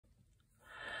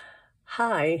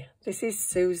Hi, this is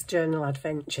Sue's Journal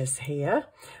Adventures here.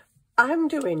 I'm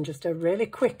doing just a really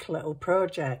quick little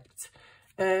project.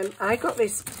 I got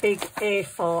this big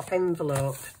A4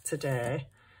 envelope today,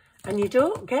 and you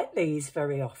don't get these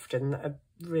very often that are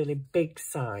really big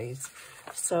size.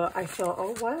 So I thought,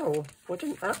 oh wow,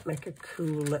 wouldn't that make a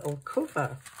cool little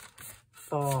cover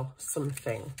for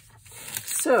something?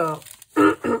 So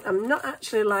I'm not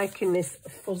actually liking this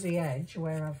fuzzy edge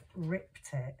where I've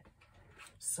ripped it.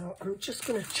 So I'm just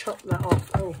going to chop that off.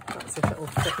 Oh, that's if it'll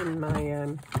fit in my,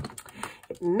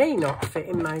 it may not fit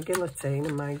in my guillotine,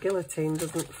 and my guillotine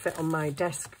doesn't fit on my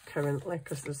desk currently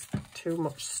because there's too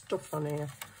much stuff on here.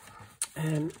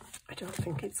 I don't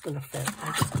think it's going to fit.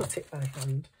 I'll just cut it by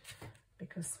hand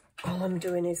because all I'm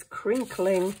doing is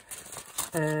crinkling.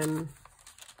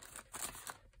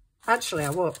 Actually, I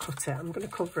won't cut it. I'm going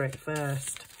to cover it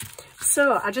first.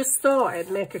 So I just thought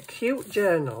I'd make a cute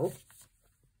journal.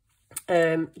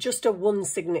 Just a one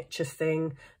signature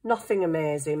thing, nothing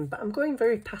amazing, but I'm going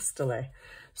very pastel-y.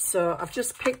 So I've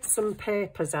just picked some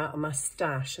papers out of my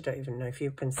stash. I don't even know if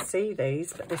you can see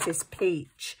these, but this is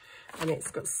peach and it's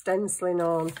got stenciling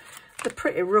on. They're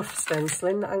pretty rough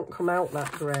stenciling, that hasn't come out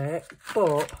that great,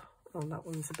 but, oh, that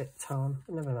one's a bit torn,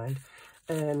 never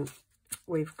mind.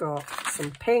 We've got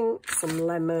some pink, some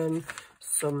lemon,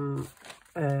 some,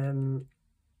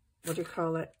 what do you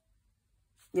call it?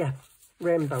 Yeah,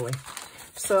 rainbowy.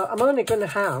 So I'm only going to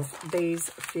have these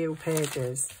few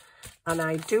pages, and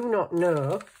I do not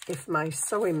know if my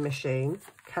sewing machine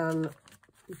can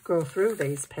go through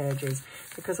these pages,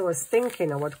 because I was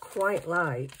thinking I would quite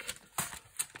like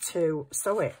to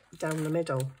sew it down the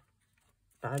middle,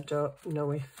 but I don't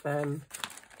know if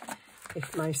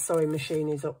my sewing machine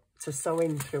is up to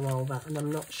sewing through all that, and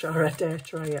I'm not sure I dare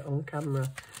try it on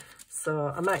camera, so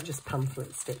I might just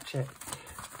pamphlet stitch it.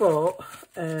 But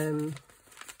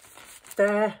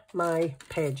they're my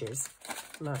pages.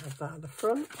 Might have that at the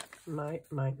front, might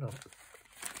not.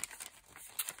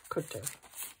 Could do.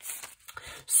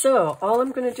 So all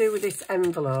I'm going to do with this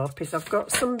envelope is I've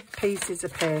got some pieces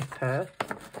of paper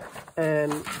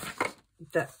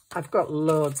that I've got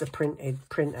loads of printed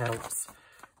printouts.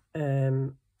 I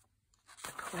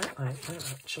quite like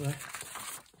that actually.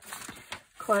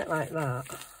 Quite like that.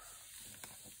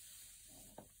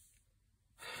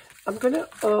 I'm going to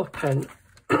open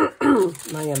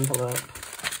my envelope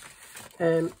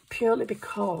purely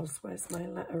because, where's my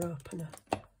letter opener?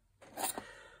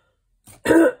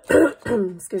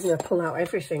 Excuse me, I pull out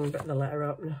everything but the letter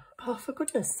opener. Oh, for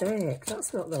goodness sake,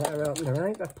 that's not the letter opener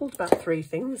either. I pulled about 3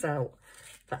 things out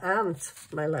that aren't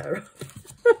my letter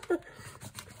opener.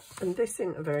 And this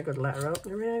isn't a very good letter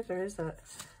opener either, is it?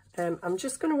 I'm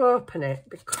just going to open it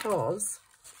because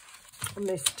on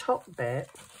this top bit,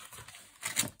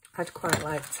 I'd quite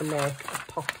like to make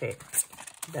a pocket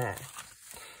there,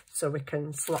 so we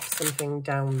can slot something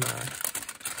down there.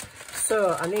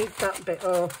 So I need that bit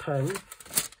open,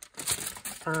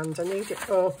 and I need it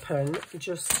open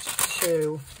just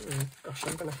to, oh gosh,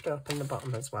 I'm going to have to open the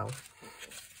bottom as well.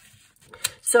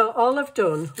 So all I've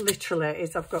done literally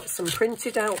is I've got some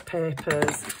printed out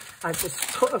papers. I've just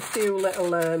cut a few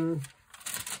little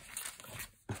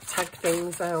tag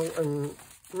things out and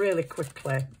really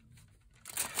quickly.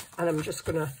 And we're just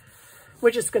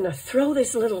gonna throw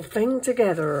this little thing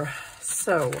together.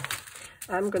 So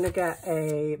I'm gonna get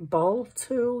a ball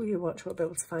tool. You watch, we'll be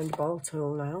able to find a ball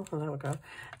tool now. Oh, there we go.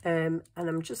 And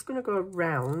I'm just gonna go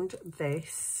around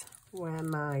this where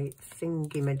my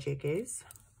thingy-majig is,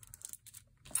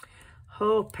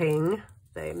 hoping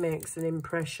that it makes an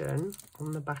impression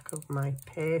on the back of my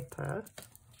paper.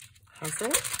 Has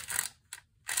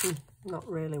it? Not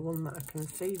really one that I can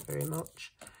see very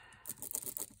much.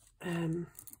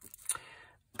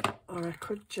 Or I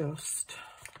could just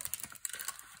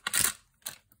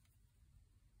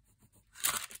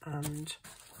and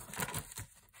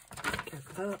get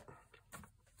that.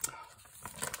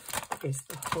 Is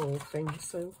the whole thing,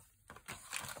 so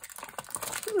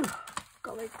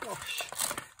golly gosh,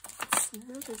 it's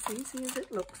not as easy as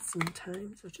it looks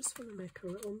sometimes. I just want to make a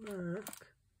little mark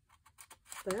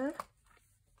there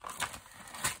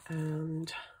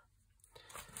and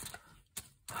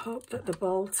hope that the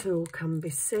ball tool can be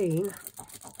seen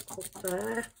up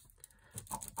there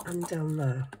and down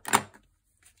there.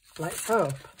 Let's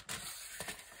hope.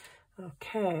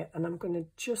 Okay, and I'm going to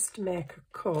just make a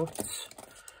cut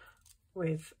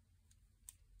with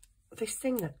this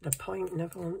thing that the point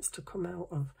never wants to come out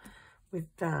of,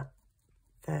 with that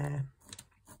there.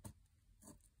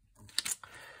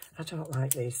 I don't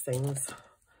like these things.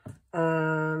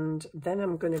 And then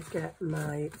I'm going to get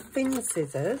my thin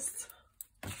scissors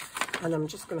And I'm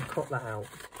just going to cut that out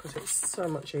because it's so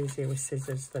much easier with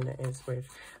scissors than it is with...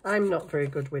 I'm not very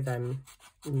good with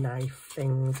knife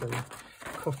things and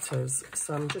cutters.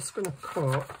 So I'm just going to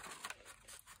cut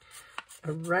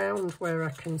around where I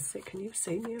can see... Can you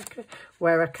see me okay?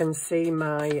 Where I can see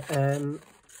my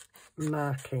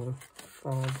marking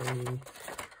for the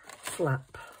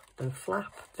flap.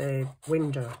 The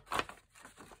window.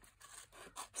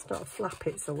 It's not a flap,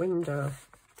 it's a window.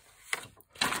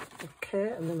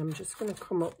 Okay, and then I'm just going to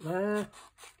come up there.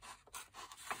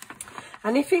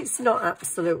 And if it's not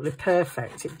absolutely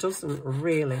perfect, it doesn't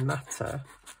really matter,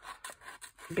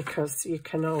 because you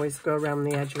can always go around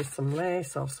the edge with some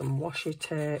lace or some washi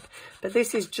tape. But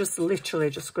this is just literally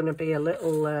just going to be a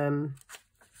little,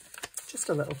 just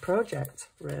a little project,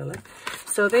 really.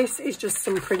 So this is just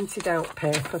some printed out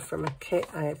paper from a kit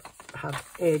I had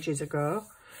ages ago.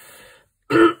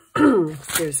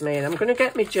 Excuse me. And I'm going to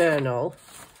get my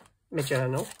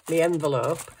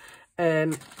envelope,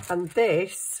 and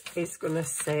this is going to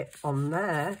sit on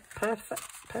there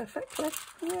perfectly.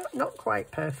 Yeah, not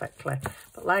quite perfectly,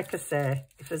 but like I say,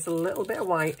 if there's a little bit of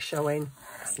white showing,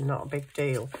 it's not a big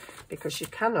deal, because you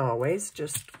can always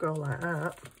just go like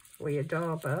that with your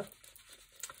dauber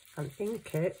and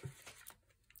ink it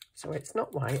so it's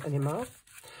not white anymore,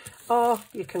 or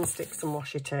you can stick some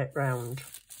washi tape round,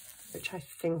 which I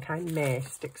think I may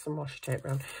stick some washi tape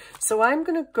around. So I'm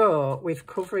going to go with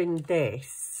covering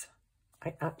this.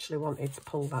 I actually wanted to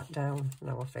pull that down,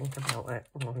 now I think about it.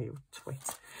 Oh, you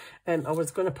twit. I was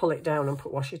going to pull it down and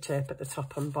put washi tape at the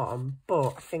top and bottom, but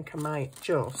I think I might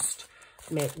just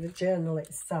make the journal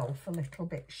itself a little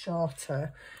bit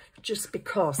shorter, just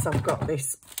because I've got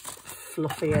this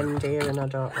fluffy end here and I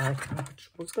don't like it. I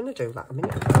was going to do that a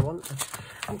minute if I wanted.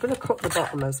 I'm going to cut the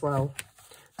bottom as well.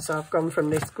 So I've gone from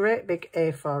this great big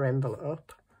A4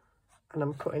 envelope and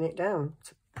I'm cutting it down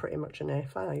to pretty much an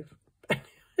A5.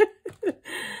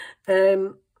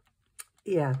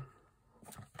 Yeah.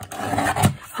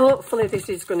 Hopefully this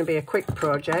is going to be a quick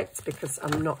project, because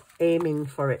I'm not aiming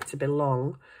for it to be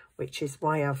long, which is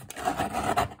why I've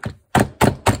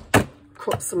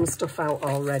cut some stuff out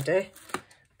already.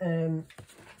 And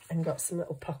got some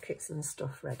little pockets and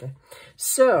stuff ready.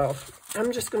 So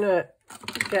I'm just going to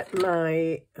get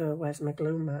my, where's my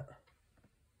glue mat?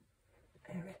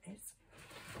 Here it is.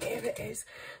 Here it is.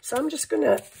 So I'm just going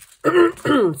to,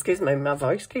 excuse me, my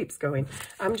voice keeps going.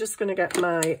 I'm just going to get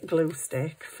my glue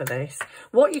stick for this.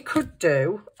 What you could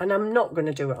do, and I'm not going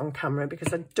to do it on camera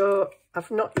because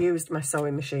I've not used my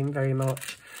sewing machine very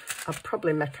much. I'll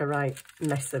probably make a right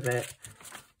mess of it.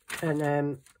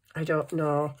 And I don't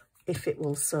know if it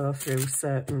will sew through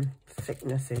certain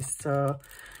thicknesses. So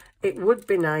it would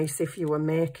be nice if you were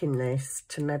making this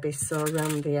to maybe sew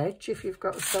around the edge if you've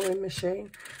got a sewing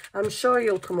machine. I'm sure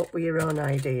you'll come up with your own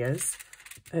ideas.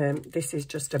 This is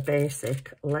just a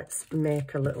basic. Let's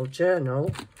make a little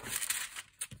journal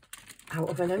out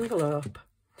of an envelope.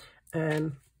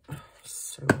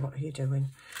 So what are you doing?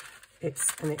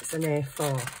 It's an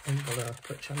A4 envelope,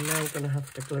 which I'm now going to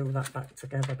have to glue that back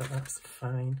together, but that's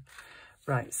fine.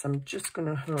 Right, so I'm just going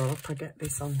to hope I get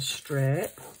this on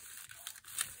straight,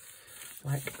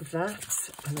 like that,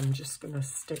 and I'm just going to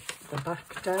stick the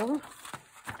back down.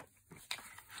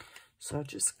 So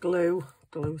just glue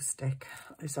stick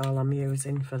is all I'm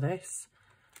using for this,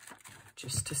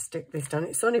 just to stick this down.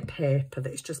 It's only paper,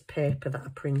 it's just paper that I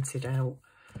printed out,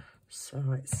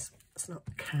 so it's not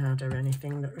card or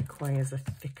anything that requires a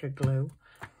thicker glue.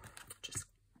 Just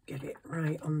get it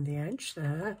right on the edge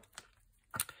there.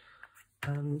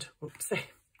 And whoopsie,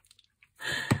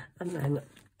 and then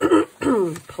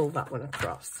pull that one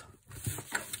across.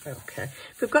 Okay,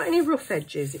 if we've got any rough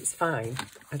edges, it's fine,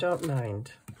 I don't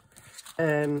mind.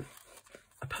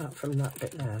 Apart from that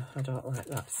bit there, I don't like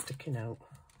that sticking out.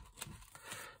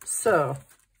 So,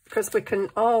 because we can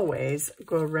always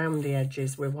go around the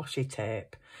edges with washi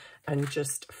tape and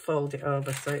just fold it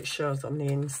over so it shows on the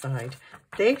inside.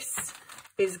 This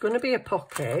is going to be a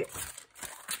pocket,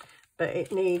 but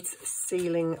it needs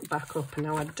sealing back up.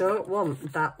 Now, I don't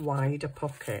want that wide a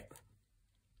pocket.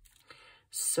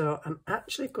 So I'm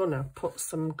actually going to put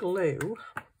some glue.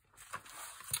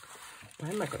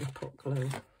 Where am I going to put glue?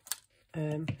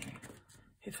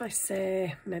 If I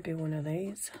say maybe one of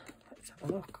these, let's have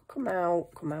a look. Come out,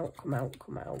 come out, come out,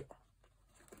 come out.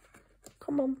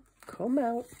 Come on, come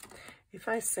out. If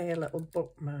I say a little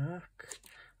bookmark.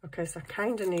 Okay, so I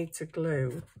kind of need to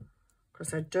glue,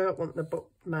 because I don't want the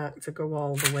bookmark to go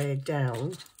all the way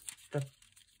down the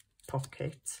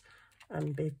pocket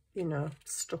and be, you know,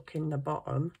 stuck in the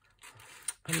bottom.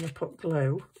 And you put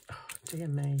glue, oh dear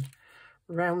me,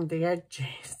 round the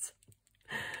edges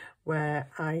where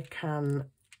I can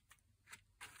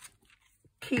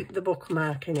keep the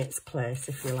bookmark in its place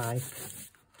if you like.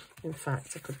 In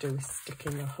fact, I could do with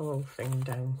sticking the whole thing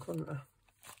down, couldn't I?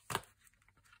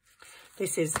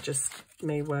 This is just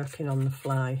me working on the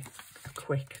fly. A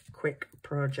quick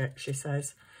project, she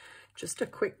says. Just a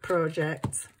quick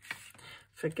project.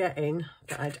 Forgetting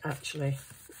that I'd actually,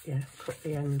 yeah, cut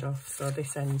the end off. So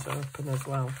this end's open as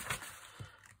well.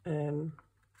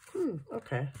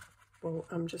 Okay. Well,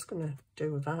 I'm just going to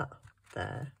do that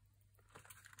there.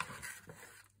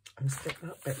 And stick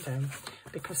that bit down.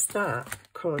 Because that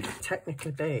could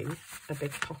technically be a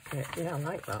big pocket. Yeah, I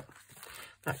like that.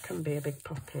 That can be a big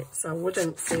pocket. So I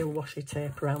wouldn't seal washi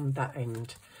tape around that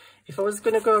end. If I was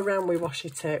going to go around with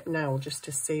washi tape now just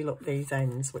to seal up these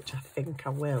ends, which I think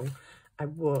I will, I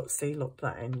won't seal up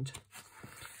that end.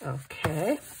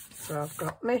 Okay, so I've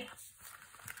got me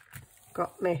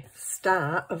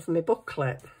start of my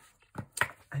booklet.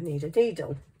 I need a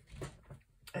needle.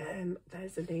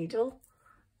 There's a needle.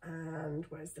 And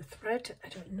where's the thread? I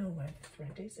don't know where the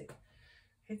thread is.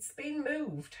 It's been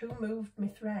moved. Who moved my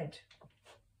thread?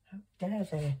 How dare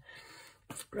they?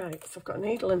 Right, so I've got a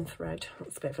needle and thread.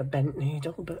 It's a bit of a bent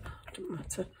needle, but it doesn't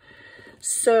matter.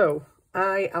 So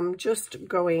I am just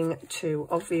going to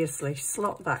obviously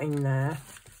slot that in there.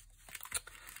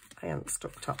 I haven't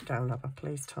stuck top down, have I?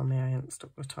 Please tell me I haven't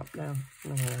stuck the top down.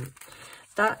 No, I haven't.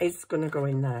 That is going to go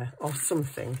in there, or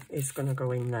something is going to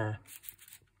go in there.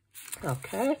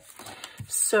 Okay,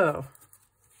 so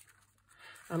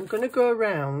I'm going to go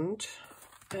around.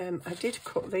 I did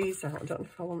cut these out. I don't know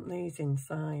if I want these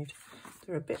inside.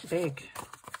 They're a bit big.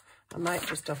 I might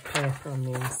just have paper on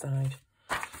the inside.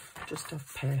 Just have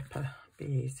paper, be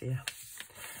easier.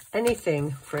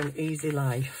 Anything for an easy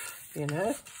life, you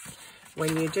know.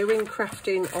 When you're doing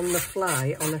crafting on the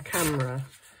fly on a camera,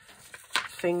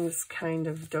 things kind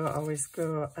of don't always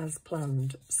go as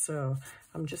planned. So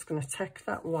I'm just going to take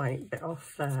that white bit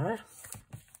off there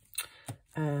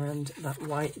and that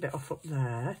white bit off up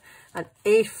there. And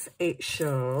if it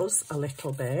shows a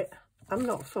little bit, I'm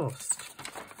not fussed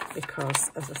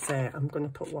because, as I say, I'm going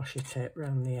to put washi tape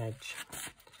around the edge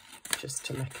just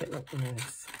to make it look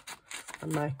nice.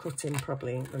 And my cutting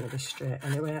probably ain't going to be straight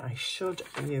anyway. I should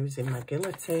be using my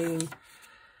guillotine.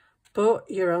 But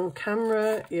you're on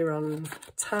camera, you're on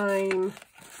time,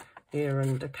 you're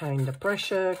under kind of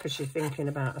pressure because you're thinking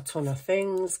about a ton of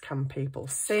things. Can people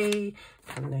see?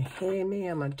 Can they hear me?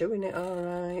 Am I doing it all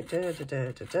right?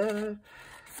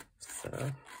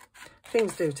 So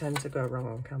things do tend to go wrong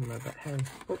on camera, but hey,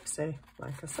 oopsie,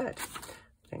 like I said,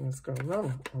 things go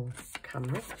wrong on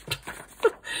camera.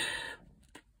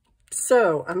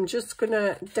 So I'm just going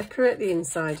to decorate the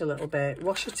inside a little bit,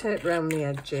 washi tape around the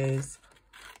edges,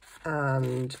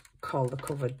 and call the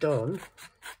cover done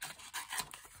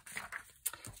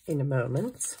in a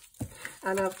moment.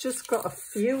 And I've just got a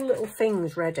few little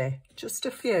things ready, just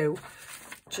a few,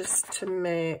 just to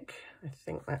make, I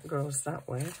think that goes that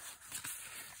way,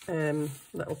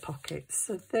 little pockets.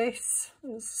 So this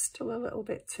is still a little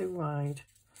bit too wide,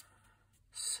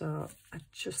 so I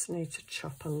just need to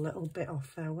chop a little bit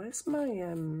off there. Where's my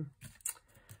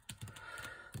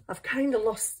I've kind of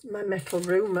lost my metal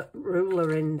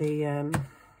ruler in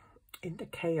the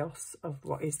chaos of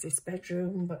what is this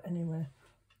bedroom, but anyway,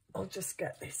 I'll just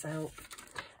get this out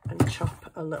and chop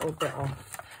a little bit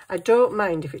off. I don't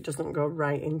mind if it doesn't go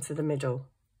right into the middle,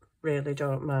 really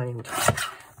don't mind,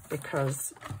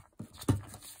 because,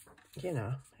 you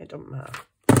know, it doesn't matter.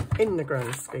 In the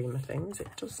grand scheme of things,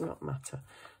 it does not matter.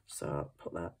 So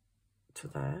put that to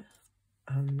there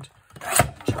and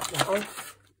chop that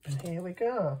off. And here we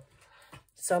go.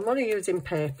 So I'm only using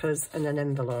papers and an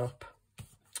envelope,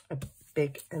 a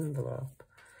big envelope.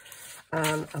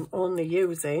 And I'm only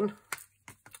using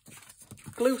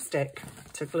glue stick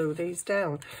to glue these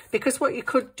down. Because what you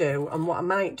could do, and what I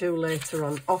might do later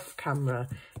on off camera,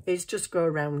 is just go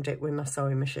around it with my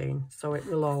sewing machine. So it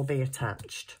will all be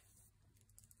attached.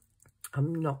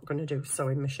 I'm not going to do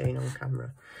sewing machine on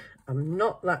camera. I'm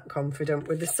not that confident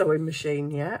with the sewing machine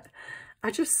yet. I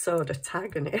just sewed a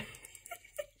tag on it.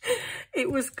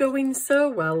 It was going so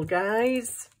well,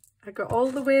 guys. I got all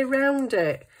the way around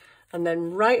it. And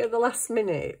then right at the last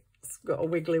minute, it's got a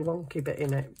wiggly wonky bit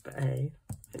in it. But hey,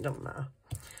 it don't matter.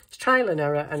 It's trial and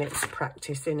error and it's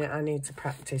practice in it. I need to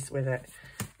practice with it.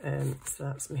 So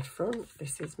that's my front.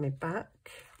 This is my back.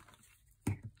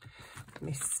 Let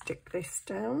me stick this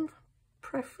down,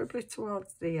 preferably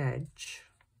towards the edge,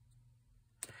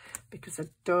 because I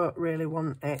don't really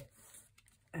want it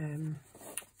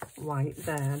white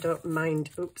there. I don't mind,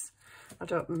 oops, I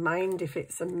don't mind if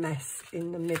it's a mess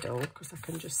in the middle, because I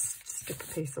can just stick a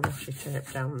piece of washi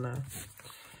tape down there.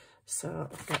 So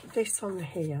I've got this on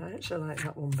here. I actually like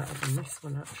that one better than this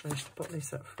one actually. I should put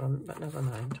this up front, but never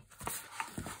mind.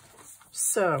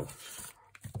 So,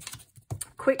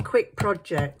 quick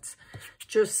project.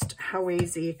 Just how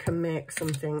easy you can make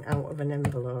something out of an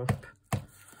envelope.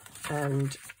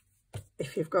 And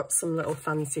if you've got some little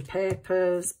fancy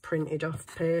papers, printed off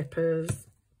papers,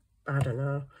 I don't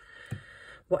know,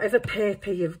 whatever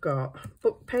paper you've got,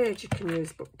 book page, you can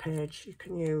use book page, you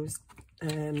can use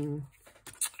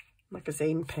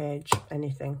magazine page,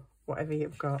 anything, whatever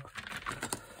you've got,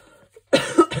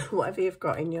 whatever you've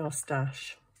got in your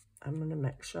stash. I'm going to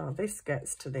make sure this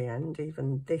gets to the end.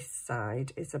 Even this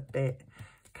side is a bit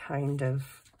kind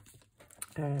of,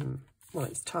 well,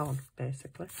 it's torn,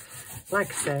 basically. Like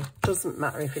I say, doesn't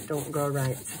matter if it don't go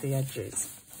right to the edges.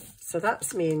 So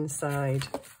that's me inside,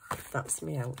 that's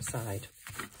me outside.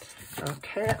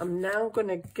 Okay, I'm now going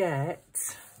to get,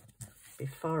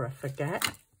 before I forget,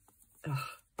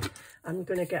 I'm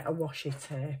going to get a washi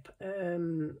tape.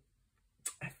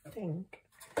 I think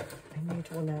I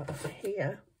need one out of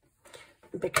here,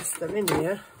 because they're in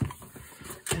here.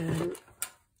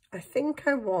 I think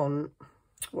I want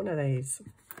one of these.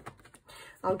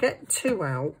 I'll get 2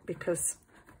 out because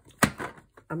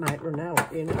I might run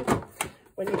out, you know.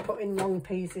 When you put in long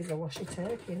pieces of washi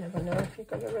tape, you never know if you're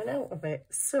going to run out of it.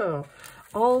 So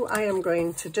all I am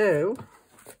going to do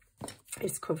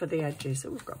is cover the edges.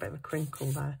 Oh, we've got a bit of a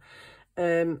crinkle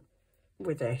there,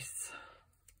 with this.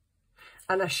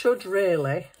 And I should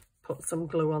really put some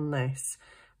glue on this,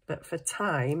 but for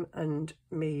time and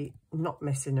me not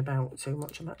messing about too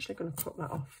much, I'm actually going to cut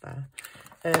that off there.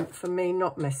 For me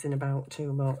not messing about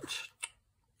too much,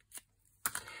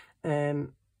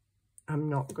 I'm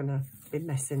not going to be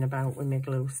messing about with my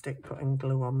glue stick, putting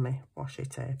glue on my washi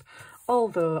tape,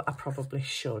 although I probably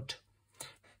should.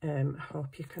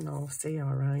 Hope you can all see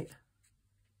all right.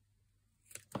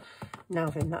 Now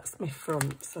then, that's my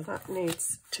front, so that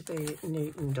needs to be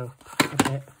neatened up a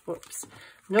bit. Whoops.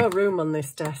 No room on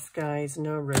this desk, guys,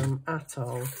 no room at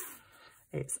all.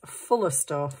 It's full of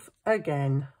stuff,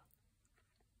 again.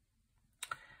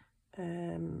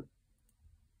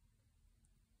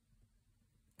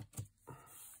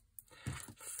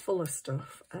 Full of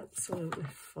stuff, absolutely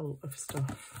full of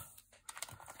stuff.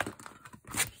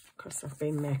 Because I've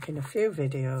been making a few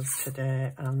videos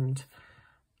today and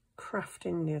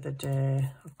crafting the other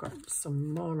day. I've got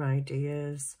some more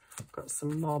ideas. I've got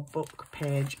some more book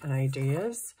page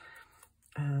ideas.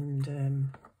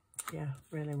 And yeah,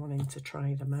 really wanting to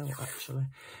try them out actually.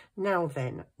 Now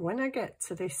then, when I get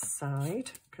to this side,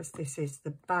 because this is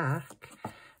the back,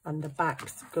 and the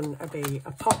back's going to be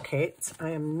a pocket, I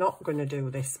am not going to do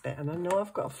this bit. And I know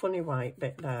I've got a funny white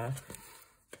bit there,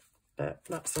 but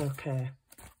that's okay.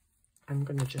 I'm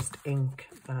going to just ink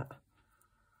that.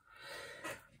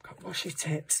 Got washi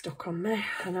tape stuck on me,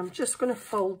 and I'm just going to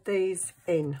fold these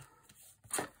in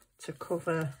to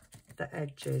cover the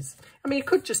edges. I mean, you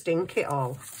could just ink it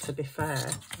all, to be fair.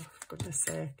 Oh, for goodness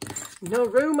sake. No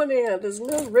room on here. There's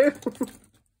no room.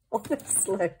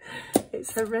 Honestly,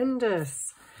 it's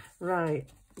horrendous. Right,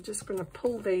 I'm just going to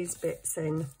pull these bits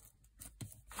in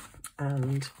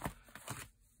and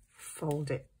fold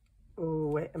it. Oh,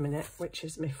 wait a minute, which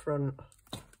is my front?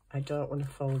 I don't want to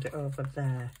fold it over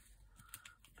there.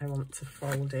 I want to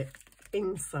fold it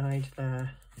inside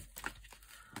there.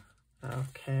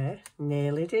 Okay,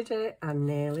 nearly did it. I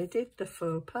nearly did the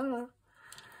faux pas.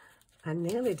 I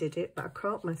nearly did it, but I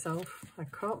caught myself. I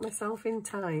caught myself in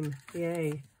time.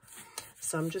 Yay.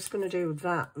 So I'm just going to do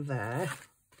that there.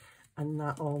 And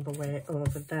that all the way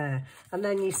over there. And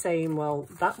then you're saying, well,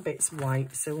 that bit's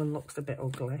white, Sue, and looks a bit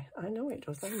ugly. I know it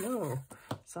does, I know.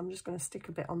 So I'm just going to stick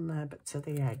a bit on there, but to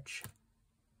the edge.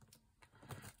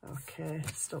 Okay,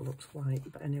 still looks white,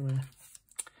 but anyway.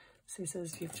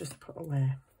 Scissors you've just put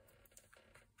away.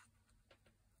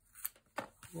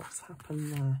 What's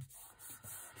happened there?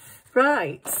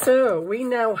 Right, so we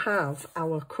now have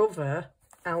our cover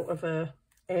out of a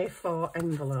A4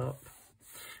 envelope,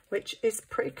 which is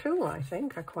pretty cool, I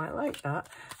think. I quite like that.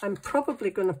 I'm probably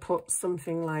going to put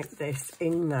something like this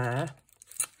in there,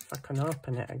 if I can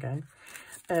open it again,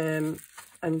 and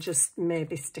just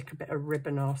maybe stick a bit of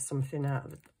ribbon or something out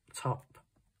of the top.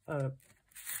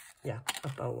 Yeah, a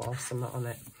bow or something on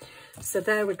it. So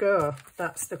there we go.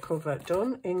 That's the cover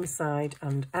done, inside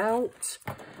and out.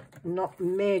 Not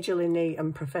majorly neat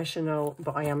and professional,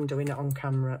 but I am doing it on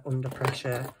camera under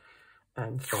pressure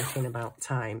and thinking about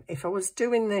time. If I was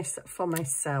doing this for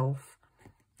myself,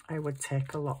 I would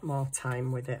take a lot more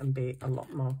time with it and be a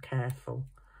lot more careful.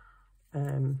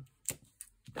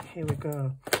 But here we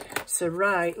go. So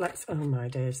right, let's, oh my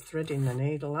days, threading the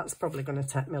needle. That's probably going to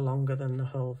take me longer than the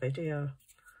whole video.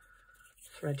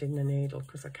 threading the needle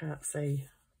because I can't see.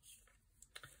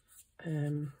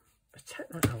 Take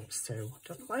that out, Sue.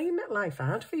 Why you make life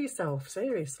hard for yourself?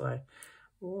 Seriously.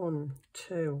 1,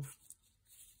 2,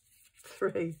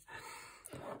 3.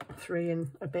 3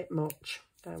 and a bit much.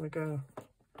 There we go.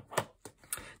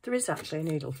 There is actually a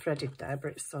needle threaded there,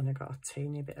 but it's only got a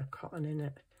teeny bit of cotton in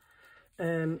it.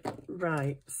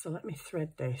 Right, so let me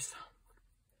thread this.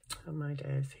 Oh my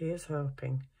days, here's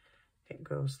hoping it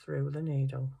goes through the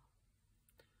needle.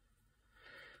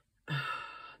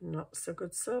 Not so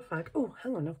good so far. Oh,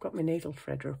 hang on, I've got my needle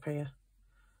threader up here.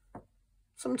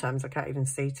 Sometimes I can't even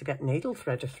see to get needle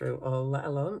threader through, or let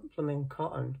alone blooming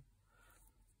cotton.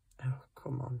 Oh,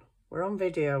 come on. We're on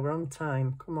video, we're on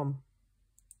time. Come on.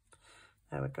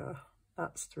 There we go.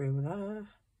 That's through there.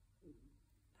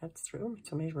 That's through. My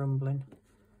tummy's rumbling.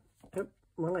 Oh,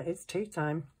 well, it is tea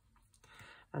time.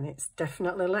 And it's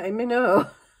definitely letting me know.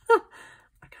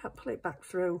 I can't pull it back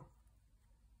through.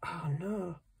 Oh,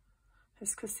 no.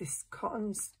 It's because this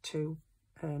cotton's too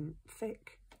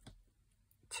thick.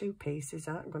 2 pieces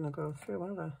aren't going to go through,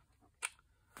 are they?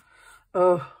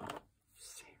 Oh,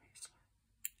 seriously.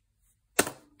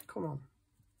 Come on.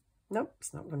 Nope,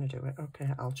 it's not going to do it. Okay,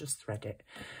 I'll just thread it.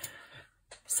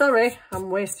 Sorry,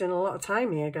 I'm wasting a lot of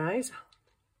time here, guys.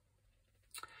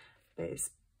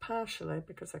 It's partially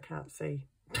because I can't see.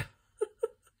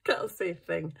 Can't see a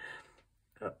thing.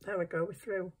 Oh, there we go, we're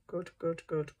through. Good, good,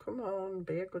 good. Come on,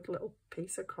 be a good little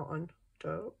piece of cotton.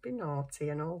 Don't be naughty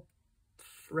and all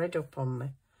thread up on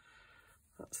me.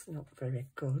 That's not very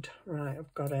good. Right,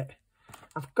 I've got it.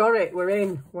 I've got it, we're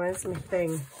in. Where's my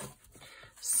thing?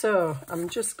 So, I'm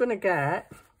just going to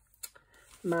get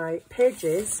my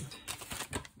pages.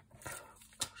 Oh,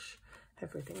 gosh,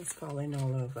 everything's falling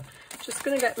all over. Just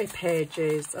going to get my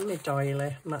pages and my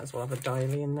doily. Might as well have a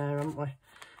doily in there, haven't we?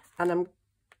 And I'm...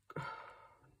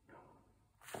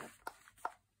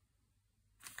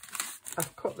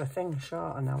 I've cut the thing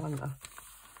shorter now, haven't I?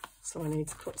 So I need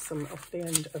to cut some off the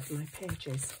end of my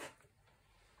pages.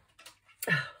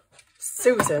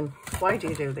 Susan, why do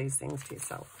you do these things to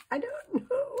yourself? I don't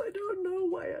know. I don't know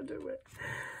why I do it.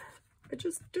 I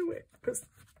just do it because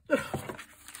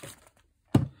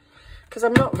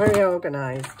I'm not very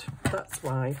organised. That's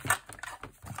why.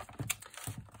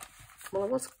 Well, I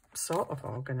was sort of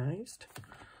organised.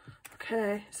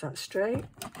 Okay, is that straight?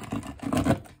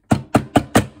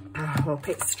 I hope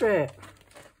it's straight.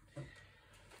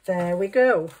 There we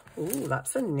go. Ooh,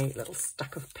 that's a neat little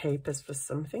stack of papers for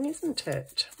something, isn't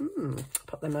it?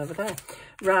 Put them over there.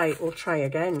 Right, we'll try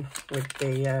again with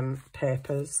the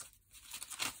papers.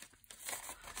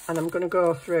 And I'm going to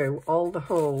go through all the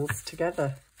holes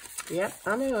together. Yep,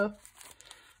 I know.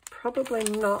 Probably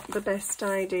not the best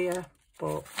idea,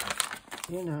 but,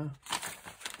 you know.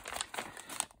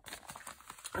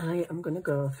 I am going to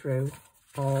go through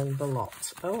all the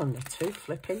lot. Oh, and they're too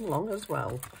flipping long as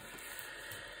well.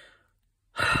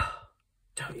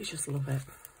 Don't you just love it?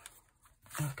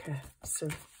 Okay, so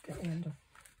get the end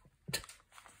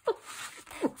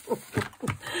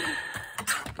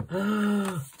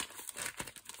of...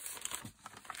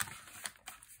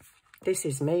 This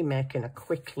is me making a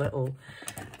quick little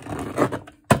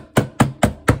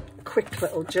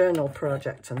journal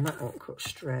project, and that won't cut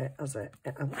straight, has it?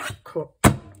 It'll cut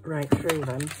right through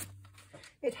them.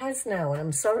 It has now, and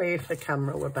I'm sorry if the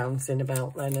camera were bouncing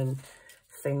about then and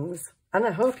things. And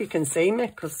I hope you can see me,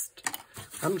 because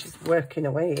I'm just working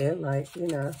away here, like, you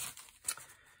know,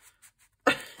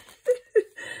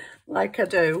 like I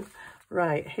do.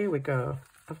 Right, here we go.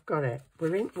 I've got it.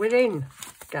 We're in,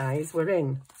 guys, we're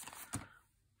in.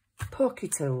 Pokey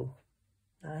tool.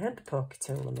 I had the pokey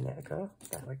tool a minute ago.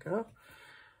 There we go.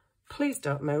 Please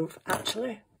don't move.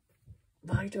 Actually,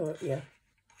 why don't you?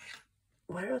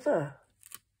 Where are they?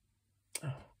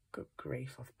 Oh, good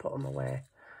grief, I've put them away.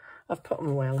 I've put them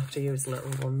away. I'll have to use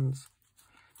little ones.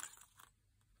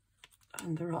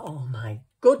 And they're all, oh my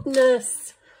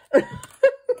goodness. They're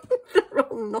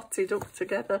all knotted up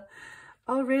together.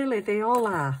 Oh, really? They all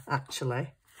are, actually.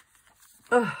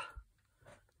 Oh,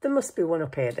 there must be one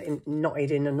up here that is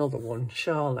knotted in another one,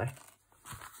 surely.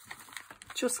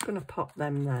 Just going to pop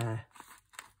them there.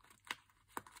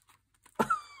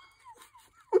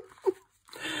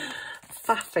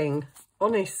 Faffing,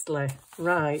 honestly.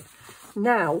 Right.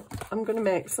 Now, I'm going to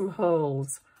make some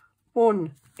holes.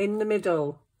 One in the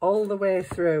middle, all the way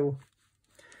through.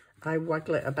 I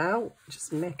waggle it about,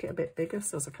 just make it a bit bigger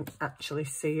so I can actually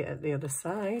see it at the other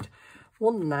side.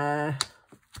 One there,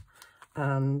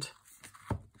 and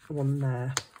one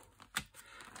there.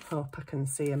 Hope I can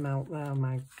see them out there.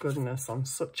 My goodness, on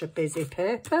such a busy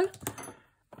paper.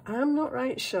 I'm not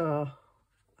right sure.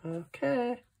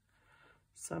 Okay.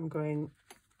 So I'm going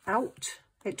out.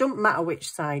 It doesn't matter which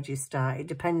side you start. It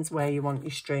depends where you want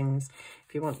your strings.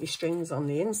 If you want your strings on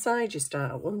the inside, you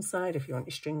start at one side. If you want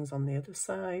your strings on the other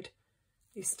side,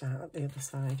 you start at the other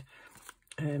side.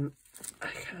 I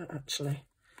can't actually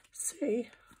see.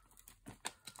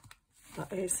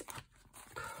 That is,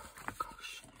 oh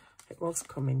gosh, it was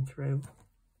coming through.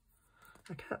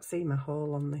 I can't see my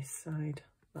hole on this side.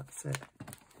 That's it.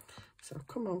 So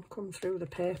come on, come through the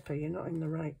paper. You're not in the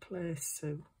right place,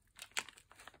 Sue.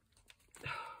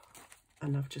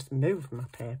 And I've just moved my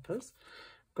papers.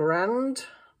 Grand.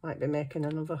 Might be making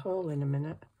another hole in a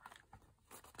minute.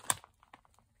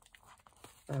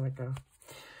 There we go.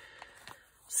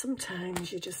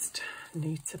 Sometimes you just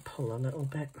need to pull a little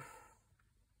bit.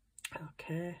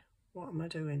 Okay, what am I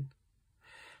doing?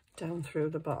 Down through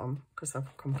the bottom, because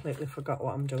I've completely forgot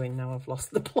what I'm doing now. I've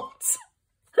lost the plot.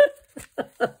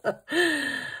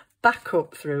 Back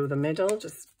up through the middle,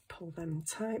 just pull them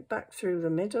tight back through the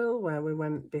middle where we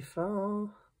went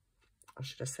before. Or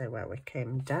should I say where we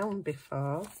came down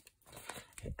before?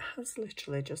 It has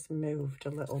literally just moved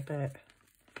a little bit.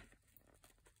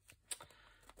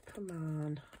 Come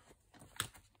on.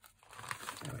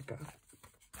 There we go.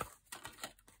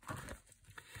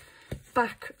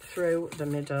 Back through the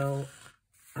middle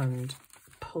and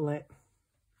pull it.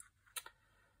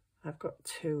 I've got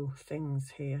two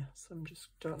things here, so I'm just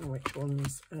don't know which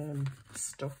one's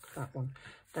stuck. That one.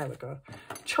 There we go.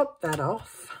 Chop that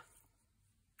off.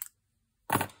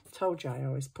 Told you I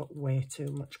always put way too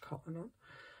much cotton on.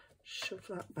 Shove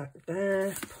that back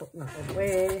there. Put that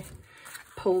away.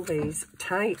 Pull these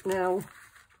tight now.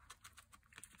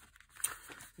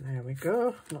 There we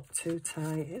go. Not too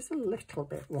tight. It's a little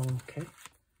bit wonky.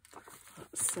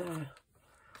 That's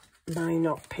my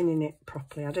not pinning it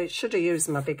properly. I should have used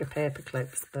my bigger paper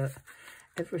clips, but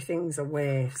everything's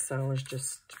away, so I was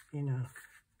just, you know,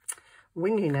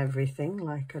 winging everything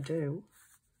like I do,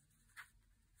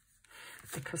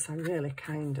 because I really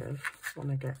kind of want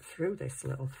to get through this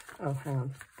little... Oh, hang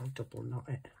on. I'll double knot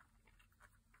it.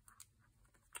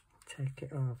 Take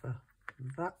it over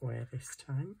that way this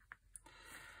time.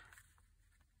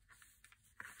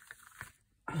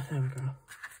 Oh, there we go.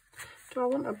 Do I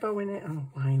want a bow in it? Oh,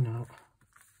 why not?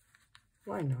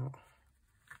 Why not?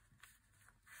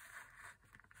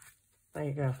 There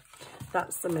you go.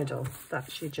 That's the middle.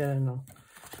 That's your journal.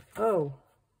 Oh.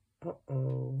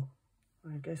 Uh-oh.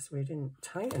 I guess we didn't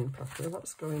tighten properly.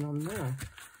 What's going on there?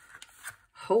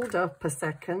 Hold up a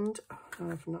second. Oh,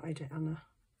 no, I've knotted it, Anna.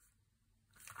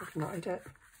 I've knotted it.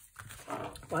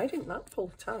 Why didn't that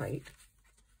pull tight?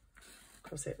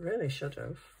 Because it really should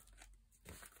have.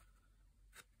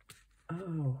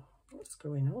 Oh, what's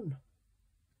going on?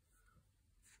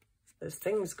 There's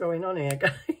things going on here,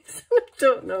 guys. I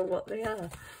don't know what they are.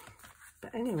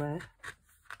 But anyway,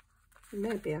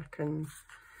 maybe I can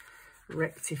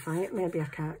rectify it. Maybe I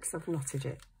can't because I've knotted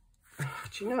it. Oh,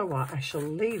 do you know what? I shall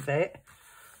leave it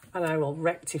and I will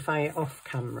rectify it off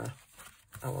camera.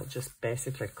 I will just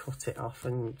basically cut it off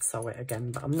and sew it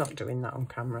again. But I'm not doing that on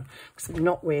camera because I'm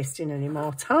not wasting any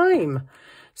more time.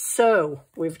 So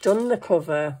we've done the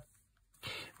cover.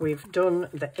 We've done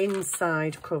the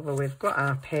inside cover, we've got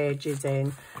our pages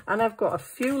in, and I've got a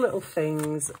few little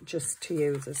things just to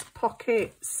use as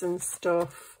pockets and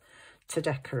stuff to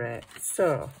decorate.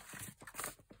 So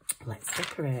let's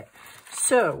decorate.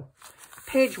 So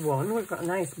page 1, we've got a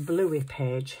nice bluey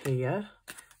page here.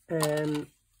 I've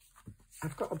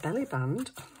got a belly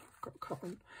band. I've got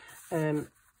cotton.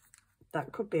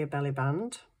 That could be a belly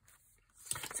band.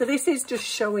 So this is just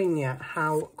showing you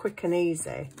how quick and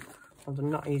easy, although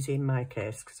not easy in my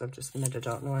case because I've just made I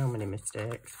don't know how many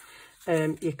mistakes,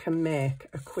 you can make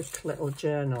a quick little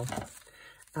journal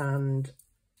and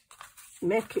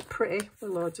make it pretty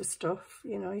with loads of stuff.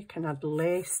 You know, you can add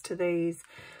lace to these.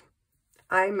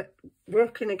 I'm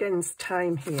working against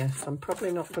time here, so I'm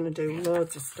probably not going to do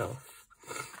loads of stuff,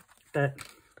 but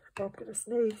I'm going to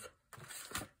sneeze.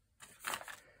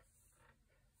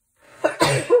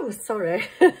 Oh, sorry.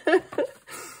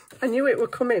 I knew it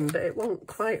would come in, but it won't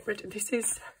quite ready. This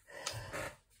is,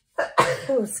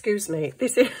 oh, excuse me.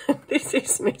 This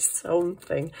is my sewn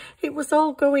thing. It was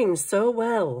all going so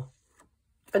well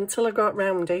until I got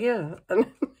round here and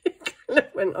it kind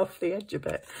of went off the edge a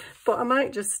bit. But I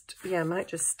might just, yeah, I might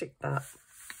just stick that.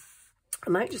 I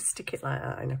might just stick it like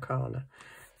that in a corner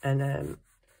and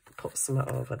put some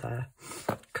over there.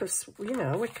 Because, you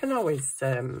know, we can always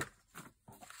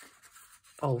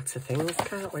alter things,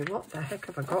 can't we? What the heck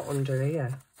have I got under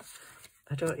here?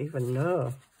 I don't even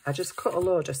know. I just cut a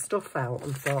load of stuff out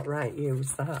and thought, right,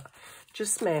 use that.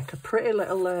 Just make a pretty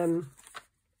little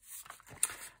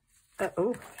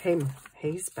oh,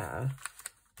 he's better.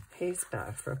 he's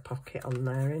better for a pocket on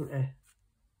there, isn't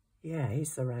he? Yeah,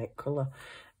 he's the right colour.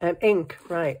 Ink,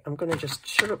 right, I'm going to just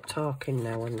shut up talking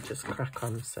now and just crack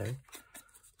on, so.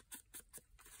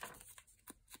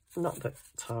 Not that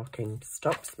talking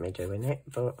stops me doing it,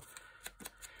 but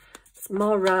it's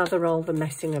more rather all the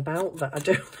messing about that I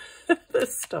do that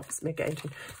stops me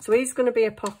getting. So he's going to be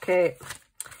a pocket,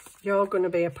 you're going to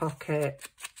be a pocket,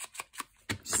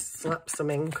 slap some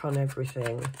ink on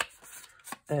everything,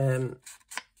 and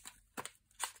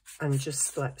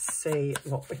just let's see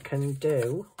what we can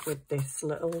do with this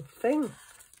little thing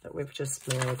that we've just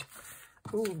made.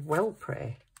 Ooh, well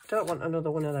pretty. Don't want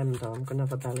another one of them though, I'm going to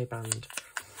have a belly band.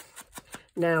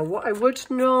 Now, what I would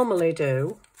normally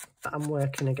do, but I'm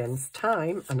working against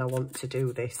time and I want to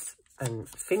do this and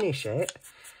finish it,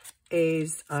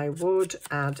 is I would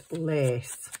add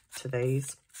lace to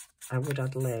these. I would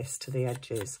add lace to the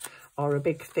edges, or a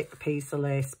big thick piece of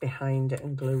lace behind it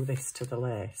and glue this to the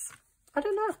lace. I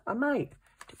don't know, I might.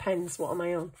 Depends, what am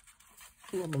I on?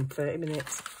 I'm on 30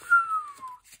 minutes.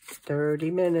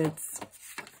 30 minutes.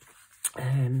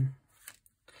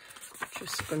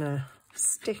 Just gonna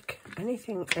stick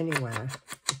anything anywhere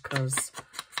because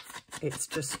it's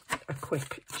just a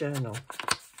quick journal,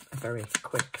 a very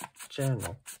quick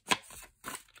journal,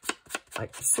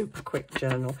 like a super quick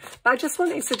journal. But I just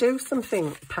wanted to do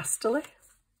something pastel-y.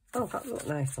 Oh, that looked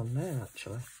nice on there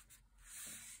actually.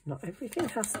 Not everything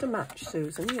has to match,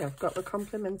 Susan. You've got the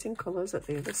complementing colours at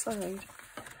the other side.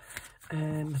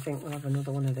 I think we'll have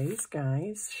another one of these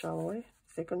guys, shall we? Is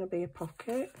there going to be a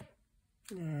pocket?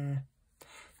 Nah.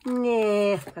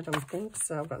 Nah, I don't think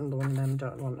so. I've got another one of them,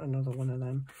 don't want another one of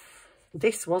them.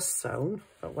 This was sewn,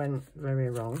 but went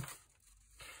very wrong.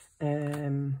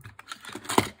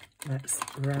 Let's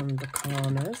round the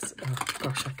corners. Oh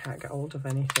gosh, I can't get hold of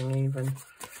anything even.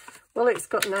 Well, it's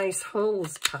got nice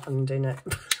holes patterned in it.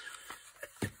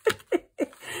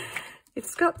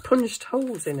 It's got punched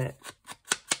holes in it.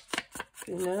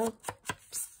 You know,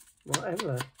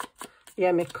 whatever.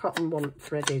 Yeah, my cotton wasn't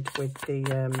threaded with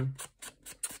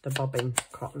the bobbin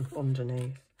cotton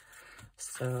underneath,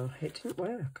 so it didn't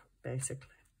work basically.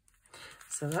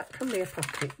 So that can be a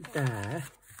pocket there.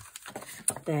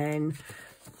 Then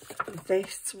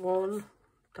this one,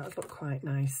 that'd look quite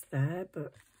nice there,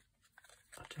 but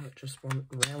I don't just want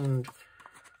round,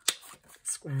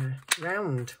 square,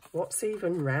 round. What's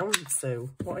even round, Sue?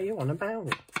 What are you on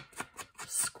about?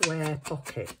 Square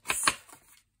pockets.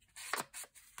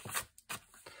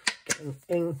 Getting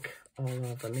ink all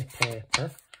over my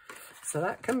paper. So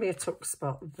that can be a tuck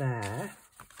spot there.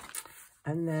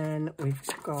 And then we've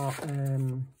got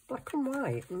black and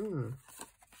white.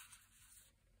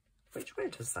 Which way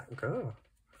does that go?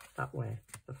 That way.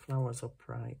 The flower's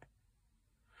upright.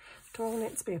 Do I want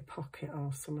it to be a pocket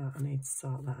or something? I need to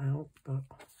sort that out. But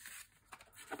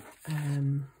I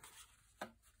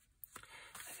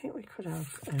think we could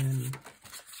have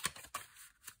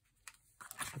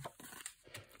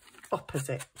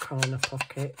opposite corner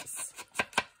pockets.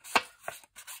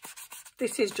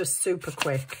 This is just super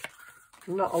quick.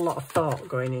 Not a lot of thought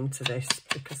going into this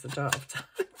because I don't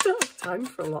have time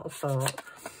for a lot of thought.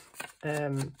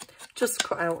 Just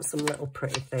cut out some little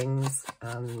pretty things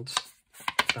and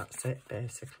that's it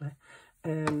basically.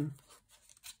 How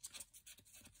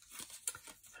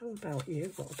about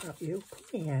you? What about you?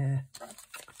 Come here.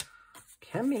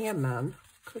 Come here, man.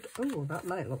 Oh, that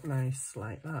might look nice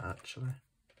like that actually.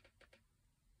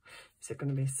 Is it going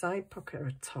to be a side pocket or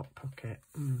a top pocket?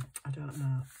 I don't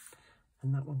know.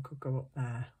 And that one could go up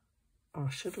there. Or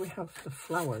should we have the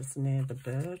flowers near the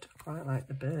bird? I quite like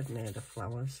the bird near the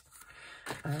flowers.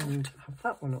 And have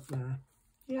that one up there.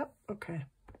 Yep, okay.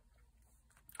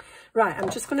 Right, I'm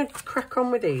just going to crack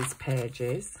on with these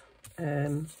pages.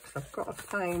 Because I've got to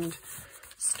find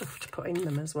stuff to put in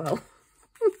them as well.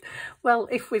 Well,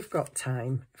 if we've got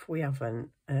time. If we haven't,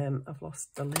 I've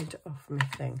lost the lid off my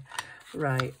thing.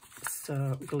 Right,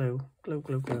 so glue, glue,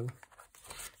 glue, glue.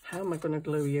 How am I going to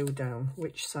glue you down?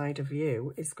 Which side of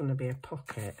you is going to be a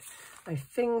pocket? I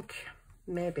think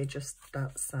maybe just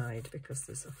that side because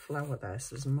there's a flower there,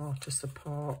 so there's more to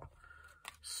support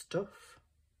stuff.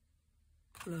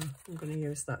 No, I'm going to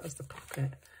use that as the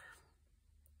pocket.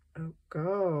 Oh,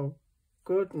 God.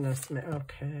 Goodness me.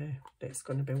 Okay, it's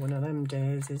going to be one of them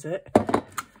days, is it?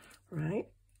 Right,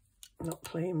 not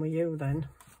playing with you then.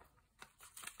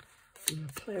 I'm going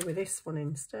to play with this one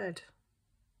instead.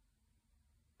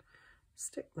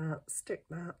 Stick that, stick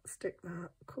that, stick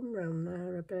that. Come round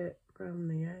there a bit, round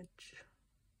the edge.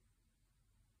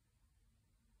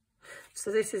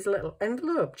 So this is a little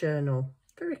envelope journal.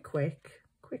 Very quick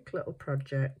little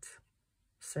project,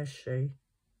 says she.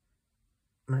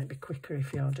 Might be quicker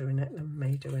if you're doing it than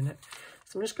me doing it.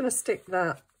 So I'm just going to stick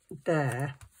that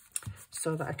there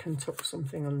so that I can tuck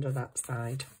something under that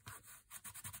side.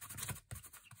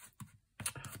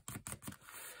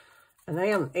 And I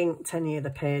haven't inked any of the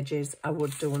pages. I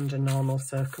would do under normal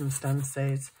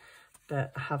circumstances,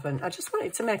 but I haven't. I just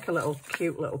wanted to make a little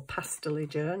cute little pastel-y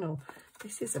journal.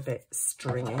 This is a bit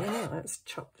stringy. Let's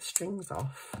chop the strings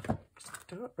off. I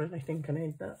don't really think I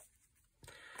need that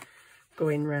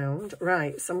going round.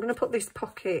 Right, so I'm going to put this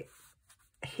pocket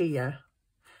here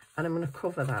and I'm going to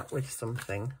cover that with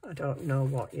something. I don't know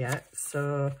what yet.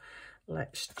 So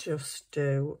let's just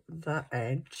do that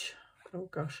edge. Oh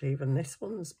gosh, even this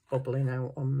one's bubbling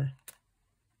out on me.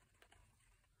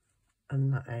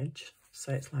 And that edge.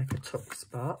 So it's like a tuck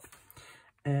spot.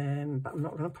 But I'm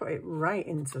not going to put it right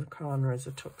into the corner as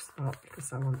a tuck spot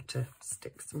because I want to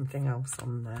stick something else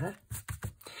on there.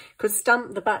 Could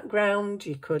stamp the background,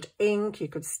 you could ink, you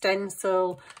could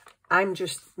stencil. I'm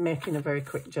just making a very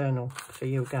quick journal for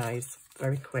you guys.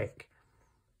 Very quick.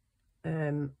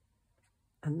 And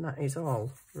that is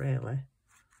all, really.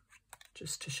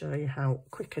 Just to show you how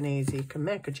quick and easy you can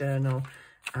make a journal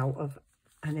out of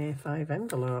an A5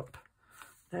 envelope.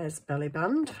 There's belly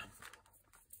band.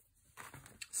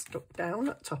 Stuck down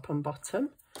at top and bottom.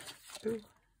 Ooh.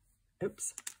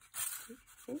 Oops.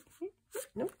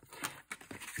 Nope.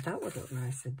 That would look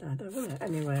nice in there, wouldn't it?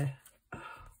 Anyway. Oh,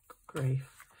 good grief.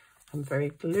 I'm very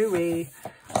gluey.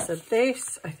 So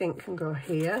this, I think, can go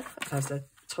here as a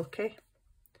tucky.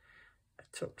 A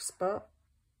tuck spot.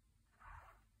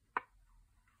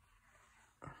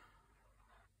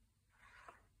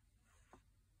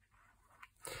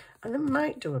 And I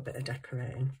might do a bit of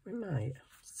decorating. We might.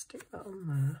 Stick that on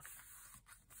there.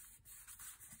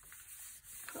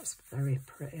 That's very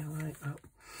pretty. I like that.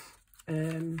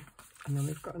 And then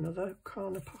we've got another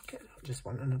corner pocket. I just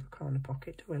want another corner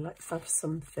pocket, do we? Let's have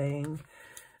something.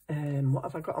 What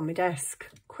have I got on my desk?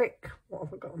 Quick. What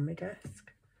have I got on my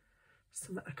desk?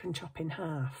 Something I can chop in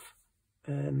half.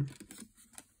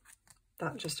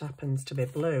 That just happens to be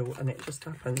blue and it just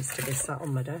happens to be sat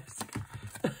on my desk.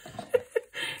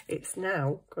 It's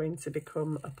now going to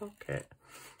become a pocket.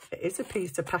 It is a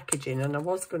piece of packaging and I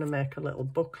was going to make a little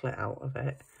booklet out of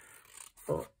it,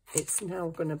 but it's now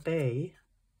going to be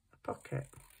a pocket.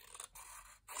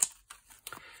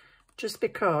 Just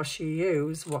because you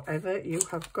use whatever you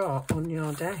have got on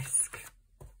your desk,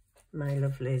 my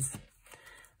lovelies.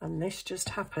 And this just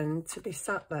happened to be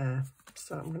sat there.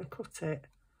 So I'm going to cut it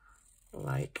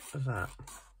like that.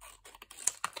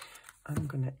 I'm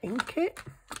going to ink it.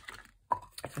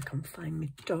 If I can find my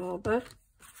dauber.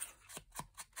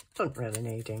 Don't really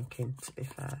need inking, to be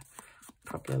fair.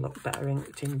 Probably look better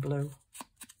inked in blue.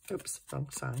 Oops, wrong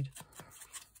side.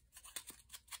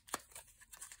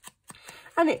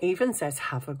 And it even says,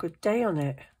 have a good day on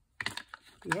it.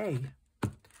 Yay.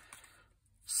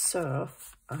 So,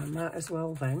 I might as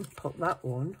well then put that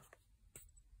one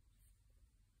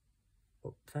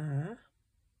up there.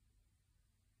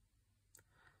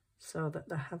 So that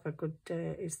the have a good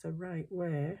day is the right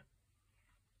way.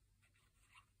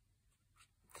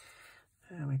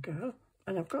 There we go.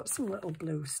 And I've got some little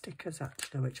blue stickers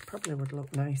actually, which probably would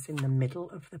look nice in the middle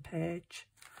of the page.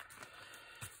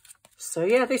 So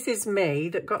yeah, this is me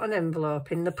that got an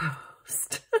envelope in the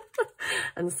post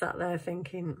and sat there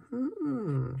thinking,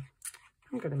 I'm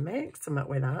going to make something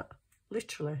with that.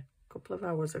 Literally a couple of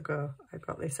hours ago, I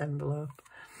got this envelope.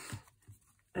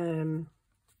 And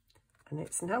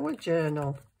it's now a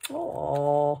journal.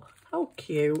 Oh, how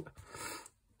cute.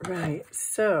 Right,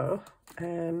 so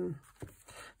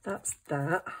that's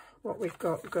that. What we've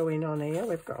got going on here,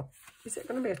 we've got, is it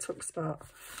going to be a tuck spot?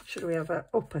 Should we have an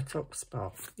upper tuck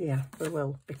spot? Yeah, we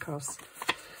will, because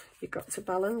you've got to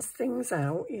balance things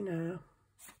out, you know.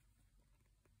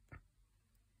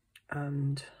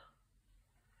 And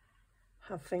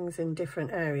have things in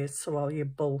different areas so all your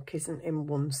bulk isn't in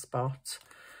one spot.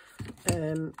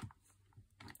 And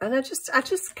I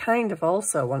just kind of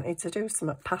also wanted to do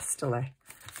some pastel-y,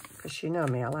 because you know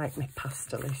me, I like my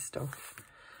pastel-y stuff.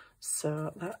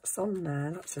 So that's on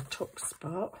there, that's a tuck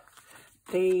spot.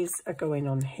 These are going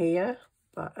on here,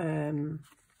 but I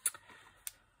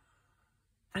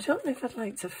don't know if I'd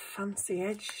like to fancy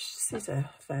edge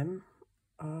scissor them,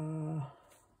 or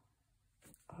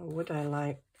would I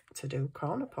like to do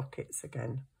corner pockets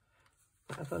again?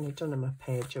 But I've only done them a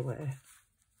page away.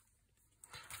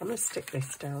 I'm going to stick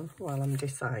this down while I'm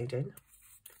deciding,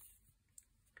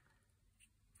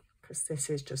 because this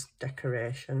is just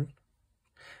decoration.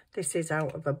 This is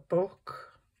out of a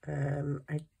book.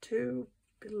 I do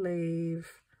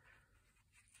believe,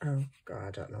 oh God,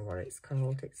 I don't know what it's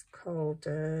called. It's called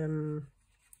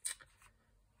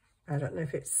I don't know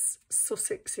if it's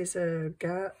Sussex is a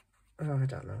oh, I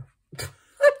don't know.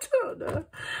 I don't know.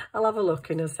 I'll have a look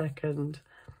in a second.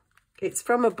 It's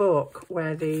from a book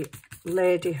where the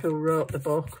lady who wrote the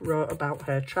book wrote about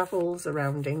her travels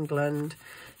around England.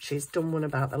 She's done one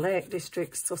about the Lake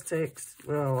District, Sussex,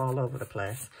 well, all over the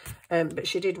place. But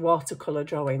she did watercolour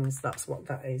drawings, that's what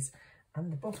that is.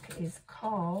 And the book is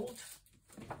called,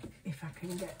 if I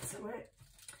can get to it,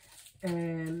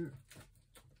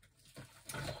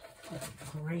 oh,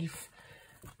 grief.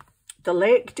 The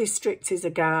Lake District is a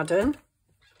garden.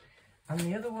 And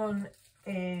the other one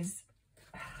is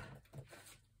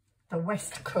the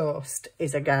West Coast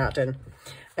is a garden.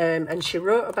 And she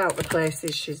wrote about the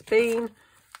places she's been,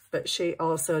 but she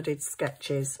also did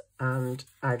sketches and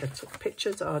either took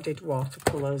pictures or did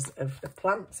watercolours of the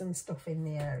plants and stuff in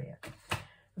the area.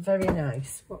 Very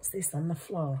nice. What's this on the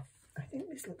floor? I think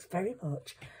this looks very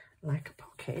much like a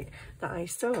pocket that I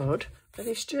sewed for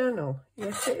this journal.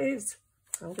 Yes, it is.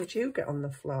 How did you get on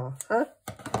the floor, huh?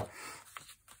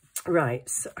 Right,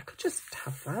 so I could just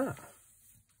have that.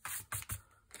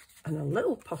 And a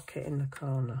little pocket in the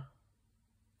corner.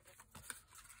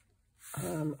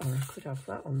 Or I could have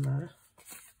that on there.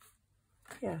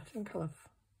 Yeah, I think I'll have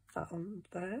that on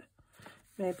there.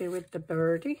 Maybe with the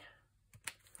birdie.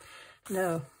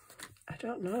 No, I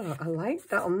don't know. I like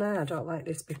that on there. I don't like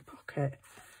this big pocket.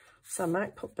 So I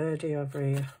might put birdie over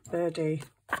here. Birdie,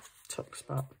 tuck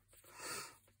spot.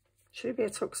 Should it be a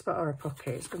tuck spot or a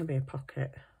pocket? It's going to be a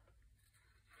pocket.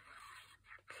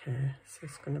 Okay, so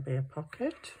it's going to be a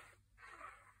pocket.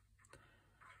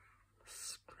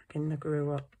 Scragging the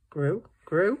glue up.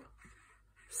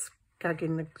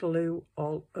 Scagging the glue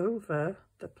all over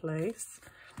the place.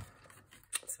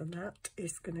 So that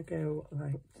is going to go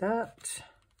like that.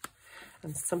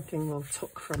 And something will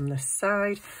tuck from the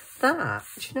side. That,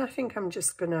 do you know, I think I'm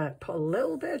just going to put a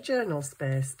little bit of journal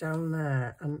space down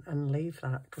there and leave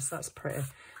that, because that's pretty.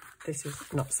 This is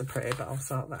not so pretty, but I'll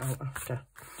sort that out after.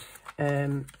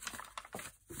 Then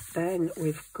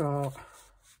we've got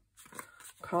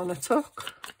corner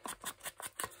tuck.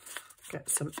 Get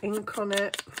some ink on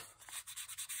it.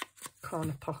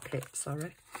 Corner pocket,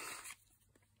 sorry.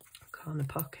 Corner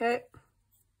pocket.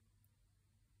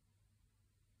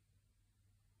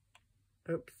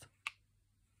 Oops.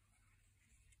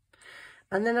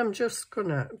 And then I'm just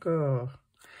gonna go,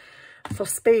 for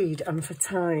speed and for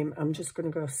time, I'm just gonna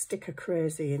go sticker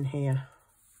crazy in here.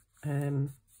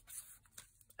 And,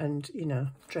 you know,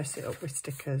 dress it up with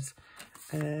stickers.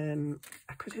 I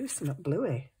could do something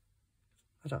bluey.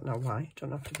 I don't know why. It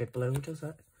don't have to be blue, does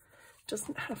it?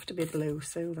 Doesn't have to be blue,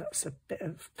 so that's a bit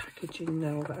of packaging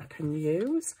now that I can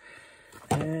use.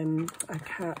 I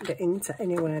can't get into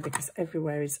anywhere because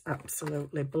everywhere is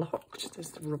absolutely blocked.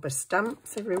 There's rubber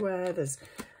stamps everywhere. There's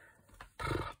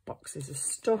boxes of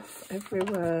stuff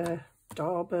everywhere.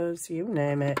 Daubers, you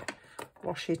name it.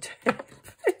 Washi tape.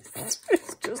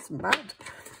 It's just mad.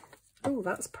 Oh,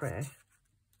 that's pretty.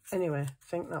 Anyway, I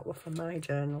think that was for my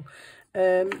journal.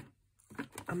 Am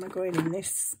I going in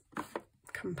this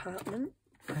compartment?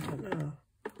 I don't know.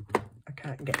 I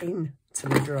can't get in to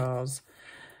the drawers.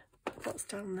 What's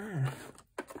down there?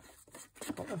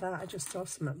 What was that? I just saw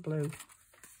something blue.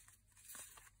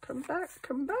 Come back,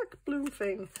 blue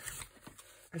thing.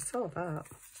 I saw that,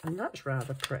 and that's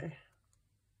rather pretty.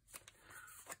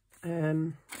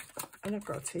 And I've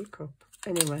got a teacup.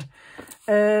 Anyway,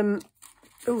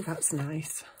 oh, that's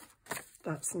nice.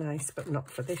 That's nice, but not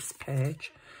for this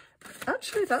page.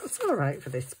 Actually, that's all right for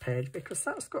this page because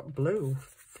that's got blue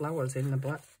flowers in the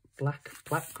black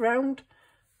background.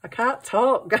 I can't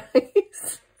talk,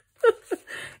 guys.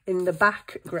 In the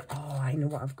background. Oh, I know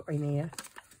what I've got in here.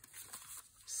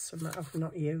 Some I've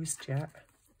not used yet.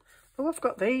 Oh, I've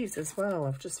got these as well.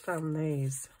 I've just found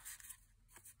these.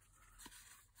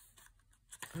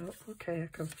 Oh, okay. I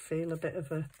can feel a bit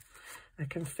of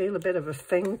a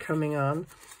thing coming on.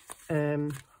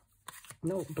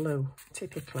 No blue,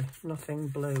 typically, nothing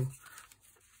blue.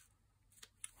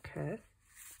 Okay.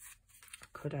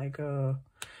 Could I go,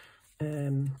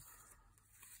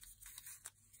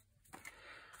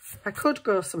 I could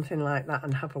go something like that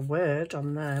and have a word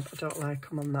on there, but I don't like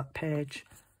them on that page.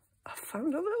 I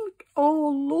found a little, oh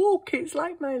look, it's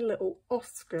like my little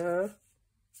Oscar.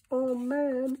 Oh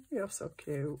man, you're so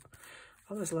cute.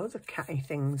 Oh, there's loads of catty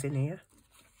things in here.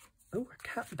 Oh, a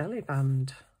cat belly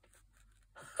band.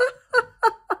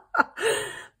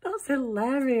 That's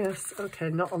hilarious. Okay,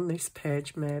 not on this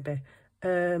page maybe.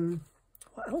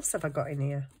 What else have I got in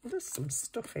here? Well, there's some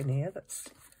stuff in here that's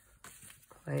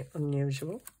quite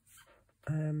unusual.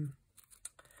 I'm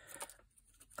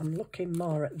looking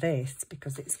more at this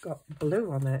because it's got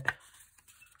blue on it.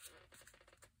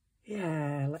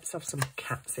 Yeah, let's have some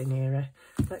cats in here.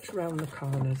 Let's round the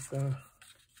corners though.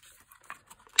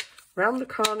 Round the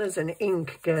corners and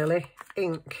ink, girly.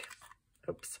 Ink.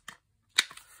 Oops.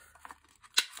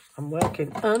 I'm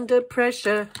working under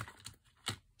pressure.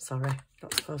 Sorry,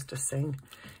 not supposed to sing.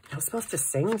 You're not supposed to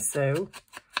sing, Sue.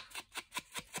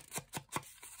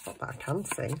 Not that I can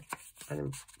sing. I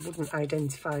wouldn't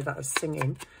identify that as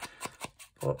singing.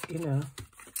 But, you know.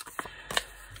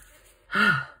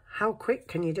 How quick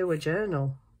can you do a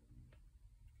journal?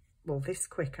 Well, this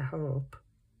quick, I hope.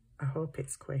 I hope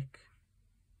it's quick.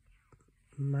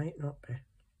 Might not be.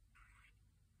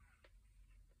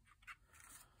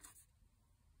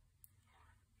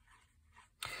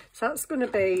 So that's going to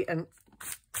be an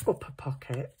upper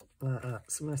pocket like that.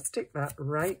 So I'm going to stick that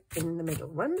right in the middle.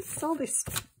 When is all this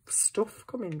stuff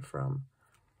coming from?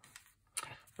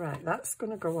 Right, that's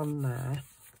going to go on there.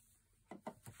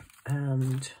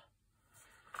 And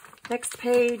next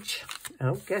page.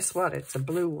 Oh, guess what? It's a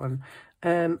blue one.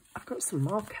 I've got some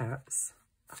more cats.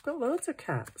 I've got loads of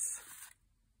cats.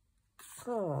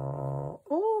 Oh,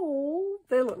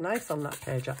 they look nice on that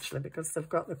page actually because they've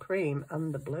got the cream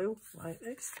and the blue like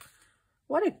this.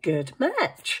 What a good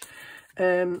match.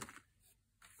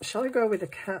 Shall I go with a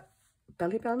cat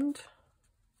belly band?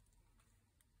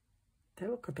 They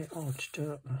look a bit odd,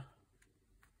 don't they?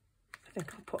 I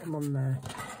think I'll put them on there.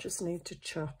 Just need to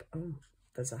chop. Oh,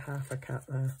 there's a half a cat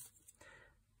there.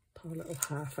 Poor little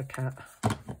half a cat.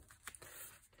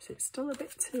 Is it still a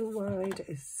bit too wide?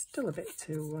 It's still a bit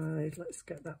too wide. Let's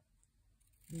get that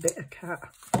bit of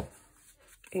cat.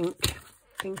 Ink,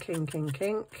 ink, ink, ink,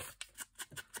 ink.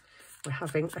 We're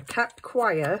having a cat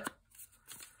choir.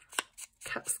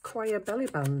 Cat's choir belly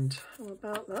band. How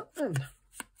about that then?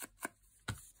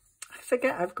 I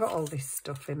forget I've got all this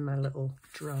stuff in my little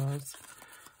drawers.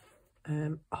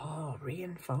 Oh,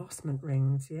 reinforcement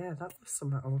rings. Yeah, that was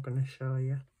something I was going to show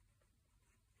you.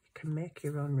 Can make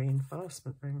your own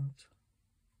reinforcement rings,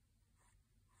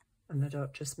 and I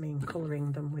don't just mean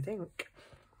colouring them with ink.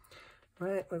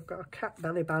 Right, we've got a cat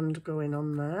belly band going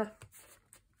on there.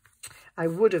 I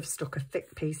would have stuck a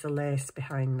thick piece of lace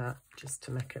behind that just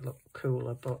to make it look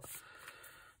cooler, but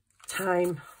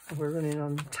time, we're running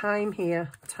on time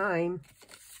here, time.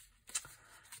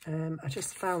 I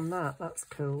just found that, that's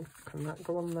cool. Can that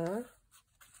go on there?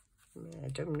 Yeah, I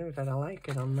don't know that I like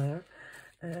it on there.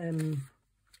 Give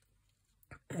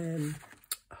me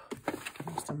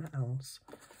something else.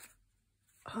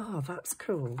 Oh, that's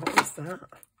cool. What is that?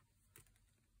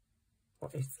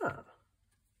 What is that?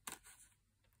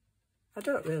 I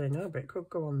don't really know, but it could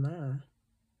go on there.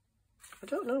 I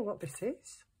don't know what this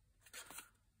is.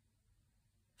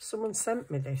 Someone sent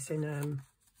me this in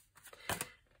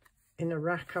a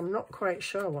rack. I'm not quite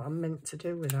sure what I'm meant to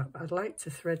do with that, but I'd like to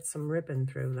thread some ribbon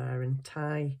through there and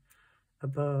tie a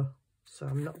bow. So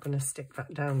I'm not going to stick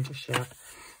that down just yet.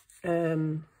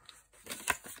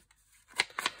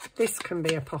 This can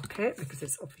be a pocket because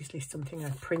it's obviously something I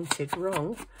printed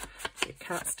wrong. You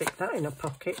can't stick that in a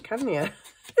pocket, can you?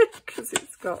 Because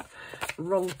it's got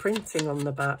wrong printing on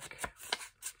the back.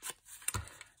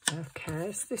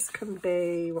 Okay, so this can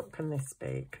be, what can this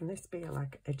be? Can this be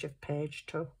like edge of page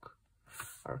tuck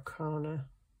or a corner?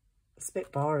 It's a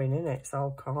bit boring, isn't it? It's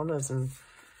all corners and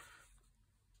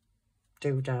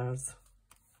doodads.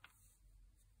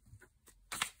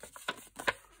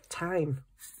 Time.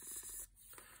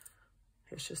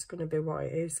 It's just going to be what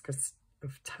it is because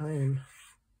of time.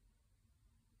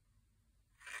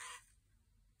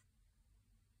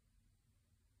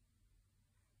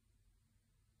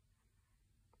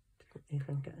 Didn't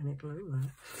even get any glue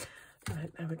there.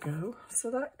 Right, there we go.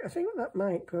 So that, I think that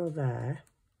might go there.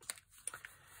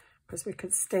 Because we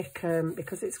could stick,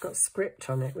 because it's got script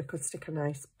on it, we could stick a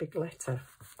nice big letter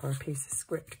or a piece of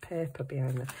script paper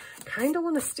behind it. Kind of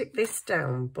want to stick this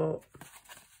down, but...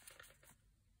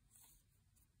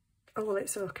 Oh, well,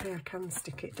 it's okay. I can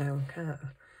stick it down, can't I?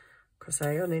 Because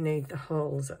I only need the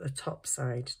holes at the top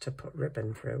side to put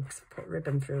ribbon through. So put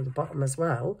ribbon through the bottom as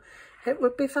well. It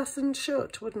would be fastened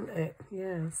shut, wouldn't it?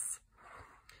 Yes.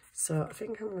 So I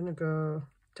think I'm going to go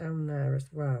down there as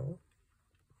well.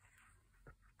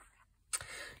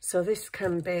 So this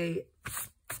can be,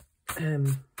 I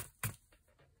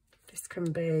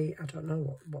don't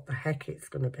know what the heck it's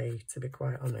going to be, to be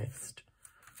quite honest.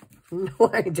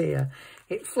 No idea.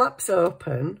 It flaps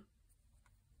open.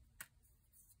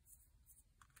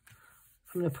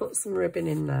 I'm going to put some ribbon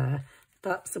in there.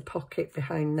 That's a pocket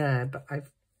behind there, but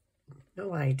I've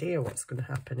no idea what's going to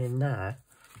happen in there.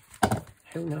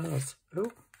 Who knows?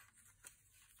 Oh,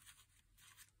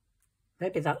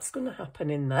 maybe that's going to happen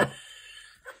in there.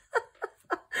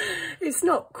 It's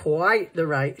not quite the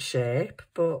right shape,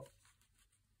 but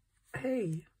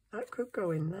hey, that could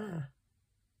go in there.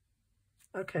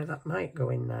 Okay, that might go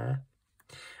in there.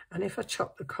 And if I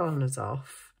chop the corners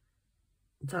off,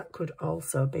 that could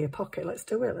also be a pocket. Let's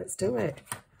do it, let's do it.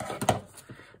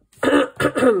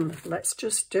 Let's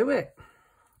just do it.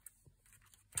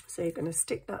 So you're going to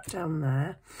stick that down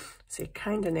there. So you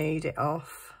kind of need it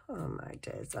off. Oh my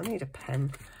days, I need a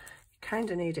pen. You kind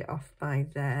of need it off by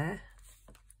there.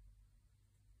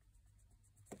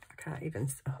 I can't even,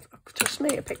 oh, just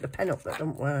need to pick the pen up that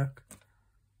don't work.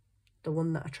 The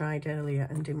one that I tried earlier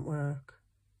and didn't work.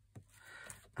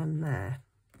 And there,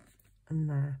 and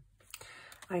there.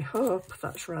 I hope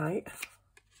that's right.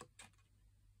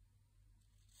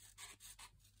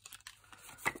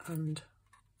 And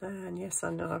there, and yes, I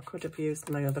know I could have used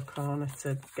my other corner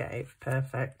to get it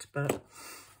perfect, but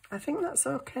I think that's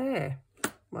okay.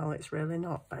 Well, it's really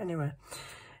not, but anyway,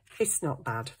 it's not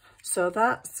bad. So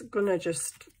that's gonna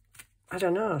just, I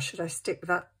don't know, should I stick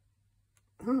that?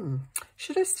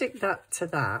 Should I stick that to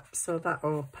that so that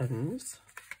opens?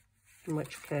 In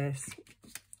which case,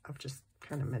 I've just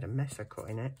kind of made a mess of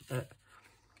cutting it, but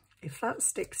if that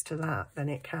sticks to that, then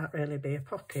it can't really be a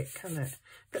pocket, can it?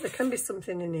 But there can be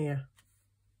something in here.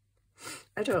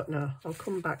 I don't know. I'll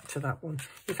come back to that one.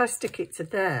 If I stick it to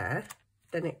there,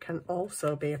 then it can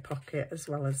also be a pocket as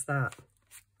well as that.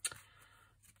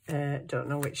 Don't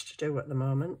know which to do at the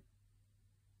moment.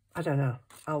 I don't know.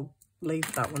 I'll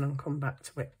leave that one and come back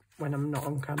to it when I'm not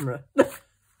on camera.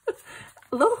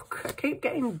 Look, I keep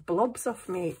getting blobs off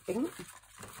me ink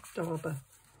dauber.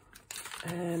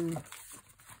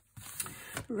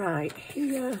 Right,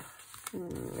 here,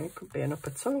 it could be an upper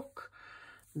tuck.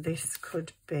 This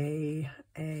could be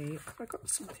a, have I got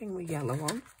something with yellow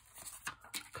on?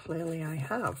 Clearly I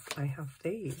have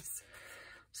these.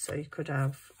 So you could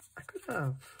have, I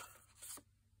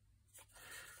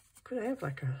have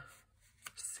like a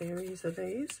series of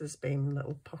these as being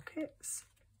little pockets.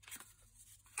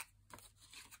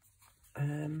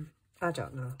 I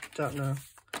don't know.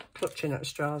 Clutching at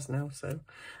straws now, so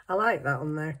I like that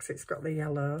on there because it's got the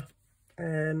yellow.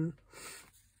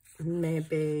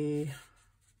 Maybe,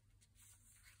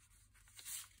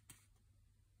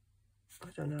 I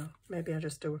don't know, maybe I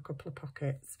just do a couple of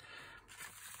pockets.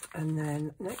 And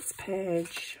then next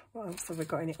page, what else have we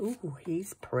got in it? Ooh,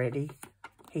 he's pretty.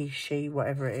 He, she,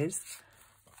 whatever it is.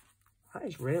 That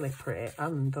is really pretty,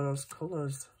 and those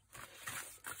colours.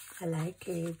 I like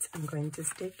it. I'm going to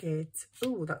stick it.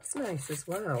 Oh, that's nice as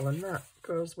well. And that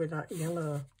goes with that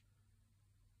yellow.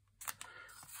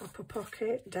 Upper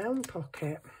pocket, down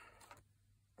pocket.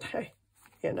 Hey,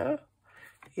 you know,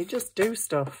 you just do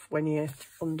stuff when you're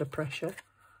under pressure.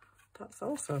 That's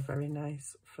also very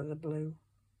nice for the blue.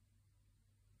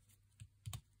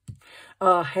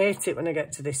 Oh, I hate it when I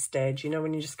get to this stage, you know,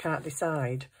 when you just can't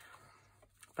decide.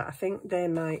 But I think they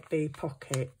might be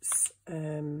pockets.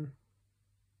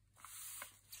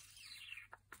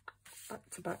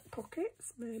 Back-to-back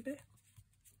pockets, maybe.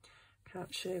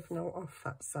 Can't shave note off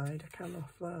that side. I can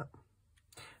off that.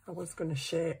 I was going to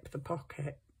shape the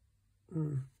pocket.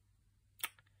 Can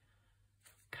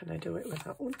I do it with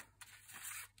that one?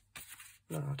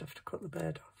 No, I'd have to cut the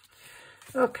bird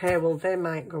off. Okay, well, they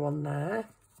might go on there.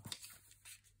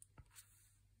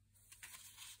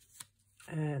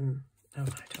 No,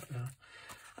 I don't know.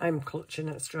 I'm clutching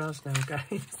at straws now,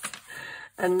 guys.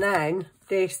 And then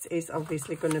this is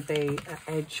obviously going to be an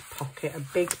edge pocket, a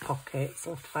big pocket.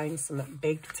 So I'll find something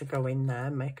big to go in there,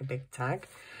 make a big tag.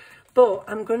 But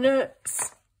I'm going to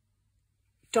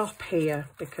stop here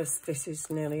because this is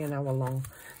nearly an hour long.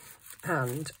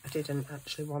 And I didn't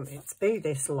actually want it to be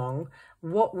this long.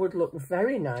 What would look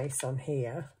very nice on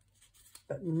here,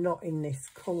 but not in this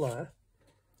colour,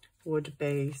 would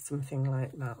be something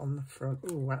like that on the front.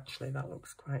 Oh, actually, that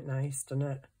looks quite nice, doesn't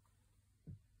it?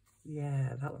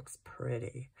 Yeah, that looks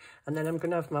pretty. And then I'm going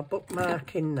to have my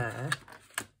bookmark in there.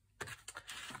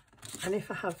 And if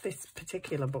I have this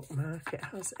particular bookmark, it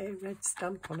has a red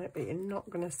stamp on it, but you're not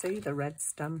going to see the red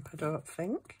stamp, I don't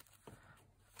think.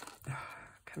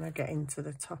 Can I get into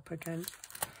the top again?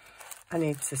 I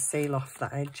need to seal off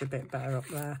that edge a bit better up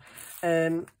there.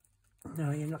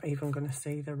 No, you're not even going to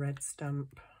see the red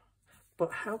stamp.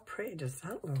 But how pretty does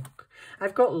that look?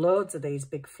 I've got loads of these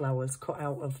big flowers cut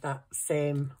out of that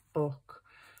same book.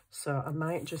 So I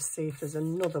might just see if there's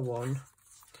another one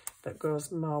that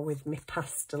goes more with my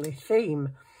pastel-y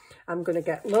theme. I'm going to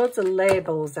get loads of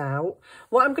labels out.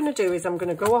 What I'm going to do is I'm going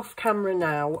to go off camera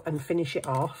now and finish it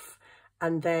off.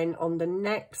 And then on the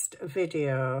next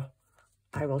video,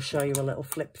 I will show you a little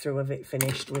flip through of it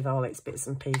finished with all its bits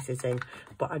and pieces in.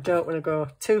 But I don't want to go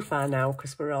too far now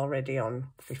because we're already on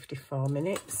 54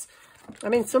 minutes. I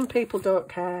mean, some people don't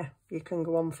care. You can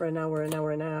go on for an hour and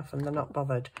a half and they're not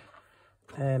bothered.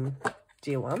 Do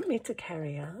you want me to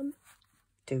carry on?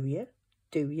 Do you?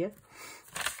 Do you?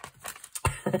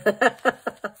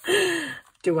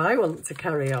 Do I want to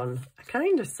carry on? I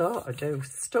kind of sort of do.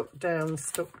 Stuck down,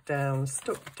 stuck down,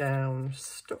 stuck down,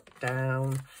 stuck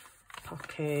down.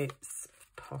 Pockets,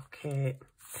 pocket.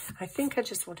 I think I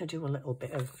just want to do a little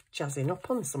bit of jazzing up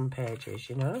on some pages,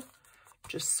 you know.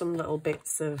 Just some little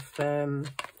bits of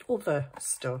other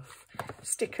stuff.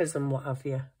 Stickers and what have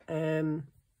you.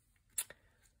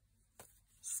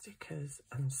 Stickers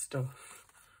and stuff.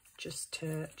 Just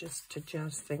to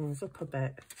jazz things up a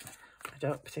bit. I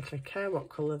don't particularly care what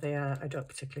colour they are. I don't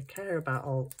particularly care about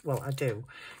all... Well, I do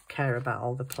care about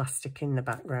all the plastic in the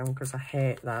background because I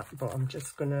hate that. But I'm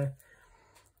just going to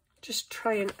just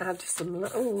try and add some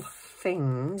little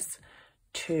things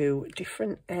to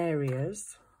different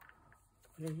areas.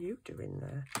 What are you doing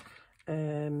there?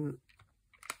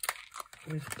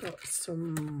 We've got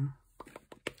some...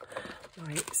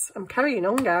 Right, I'm carrying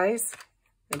on, guys.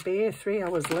 I'll be here 3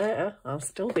 hours later. I'll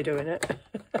still be doing it.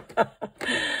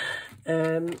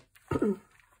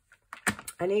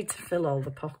 I need to fill all the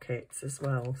pockets as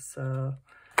well, so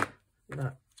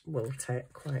that will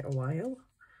take quite a while.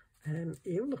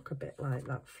 You look a bit like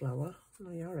that flower.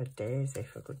 Oh, you're a daisy,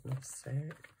 for goodness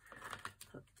sake.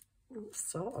 That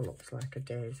sort of looks like a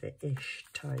daisy-ish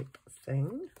type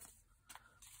thing.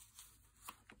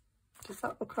 Does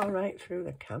that look all right through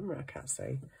the camera? I can't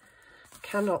see.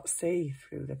 Cannot see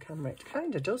through the camera. It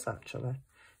kind of does, actually.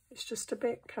 It's just a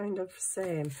bit kind of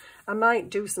same. I might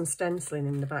do some stenciling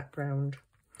in the background.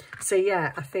 So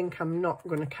yeah, I think I'm not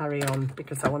going to carry on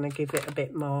because I want to give it a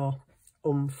bit more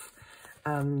oomph.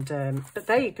 And but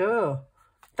there you go.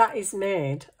 That is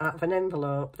made out of an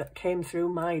envelope that came through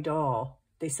my door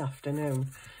this afternoon.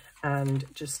 And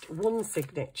just one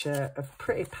signature of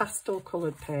pretty pastel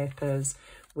coloured papers.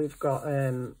 We've got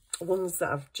ones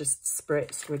that I've just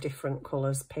spritzed with different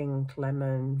colours, pink,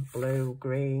 lemon, blue,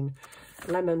 green,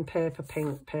 lemon paper,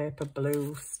 pink paper,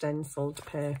 blue, stenciled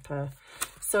paper.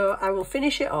 So I will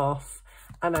finish it off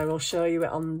and I will show you it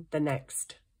on the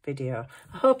next video.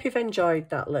 I hope you've enjoyed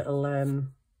that little,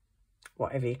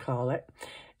 whatever you call it.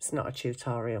 It's not a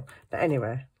tutorial, but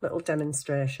anyway, little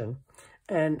demonstration.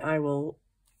 And I will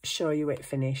show you it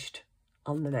finished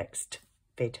on the next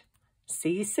vid.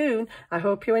 See you soon. I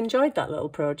hope you enjoyed that little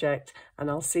project and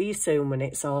I'll see you soon when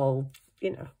it's all,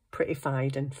 you know,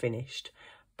 prettified and finished.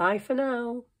 Bye for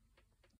now.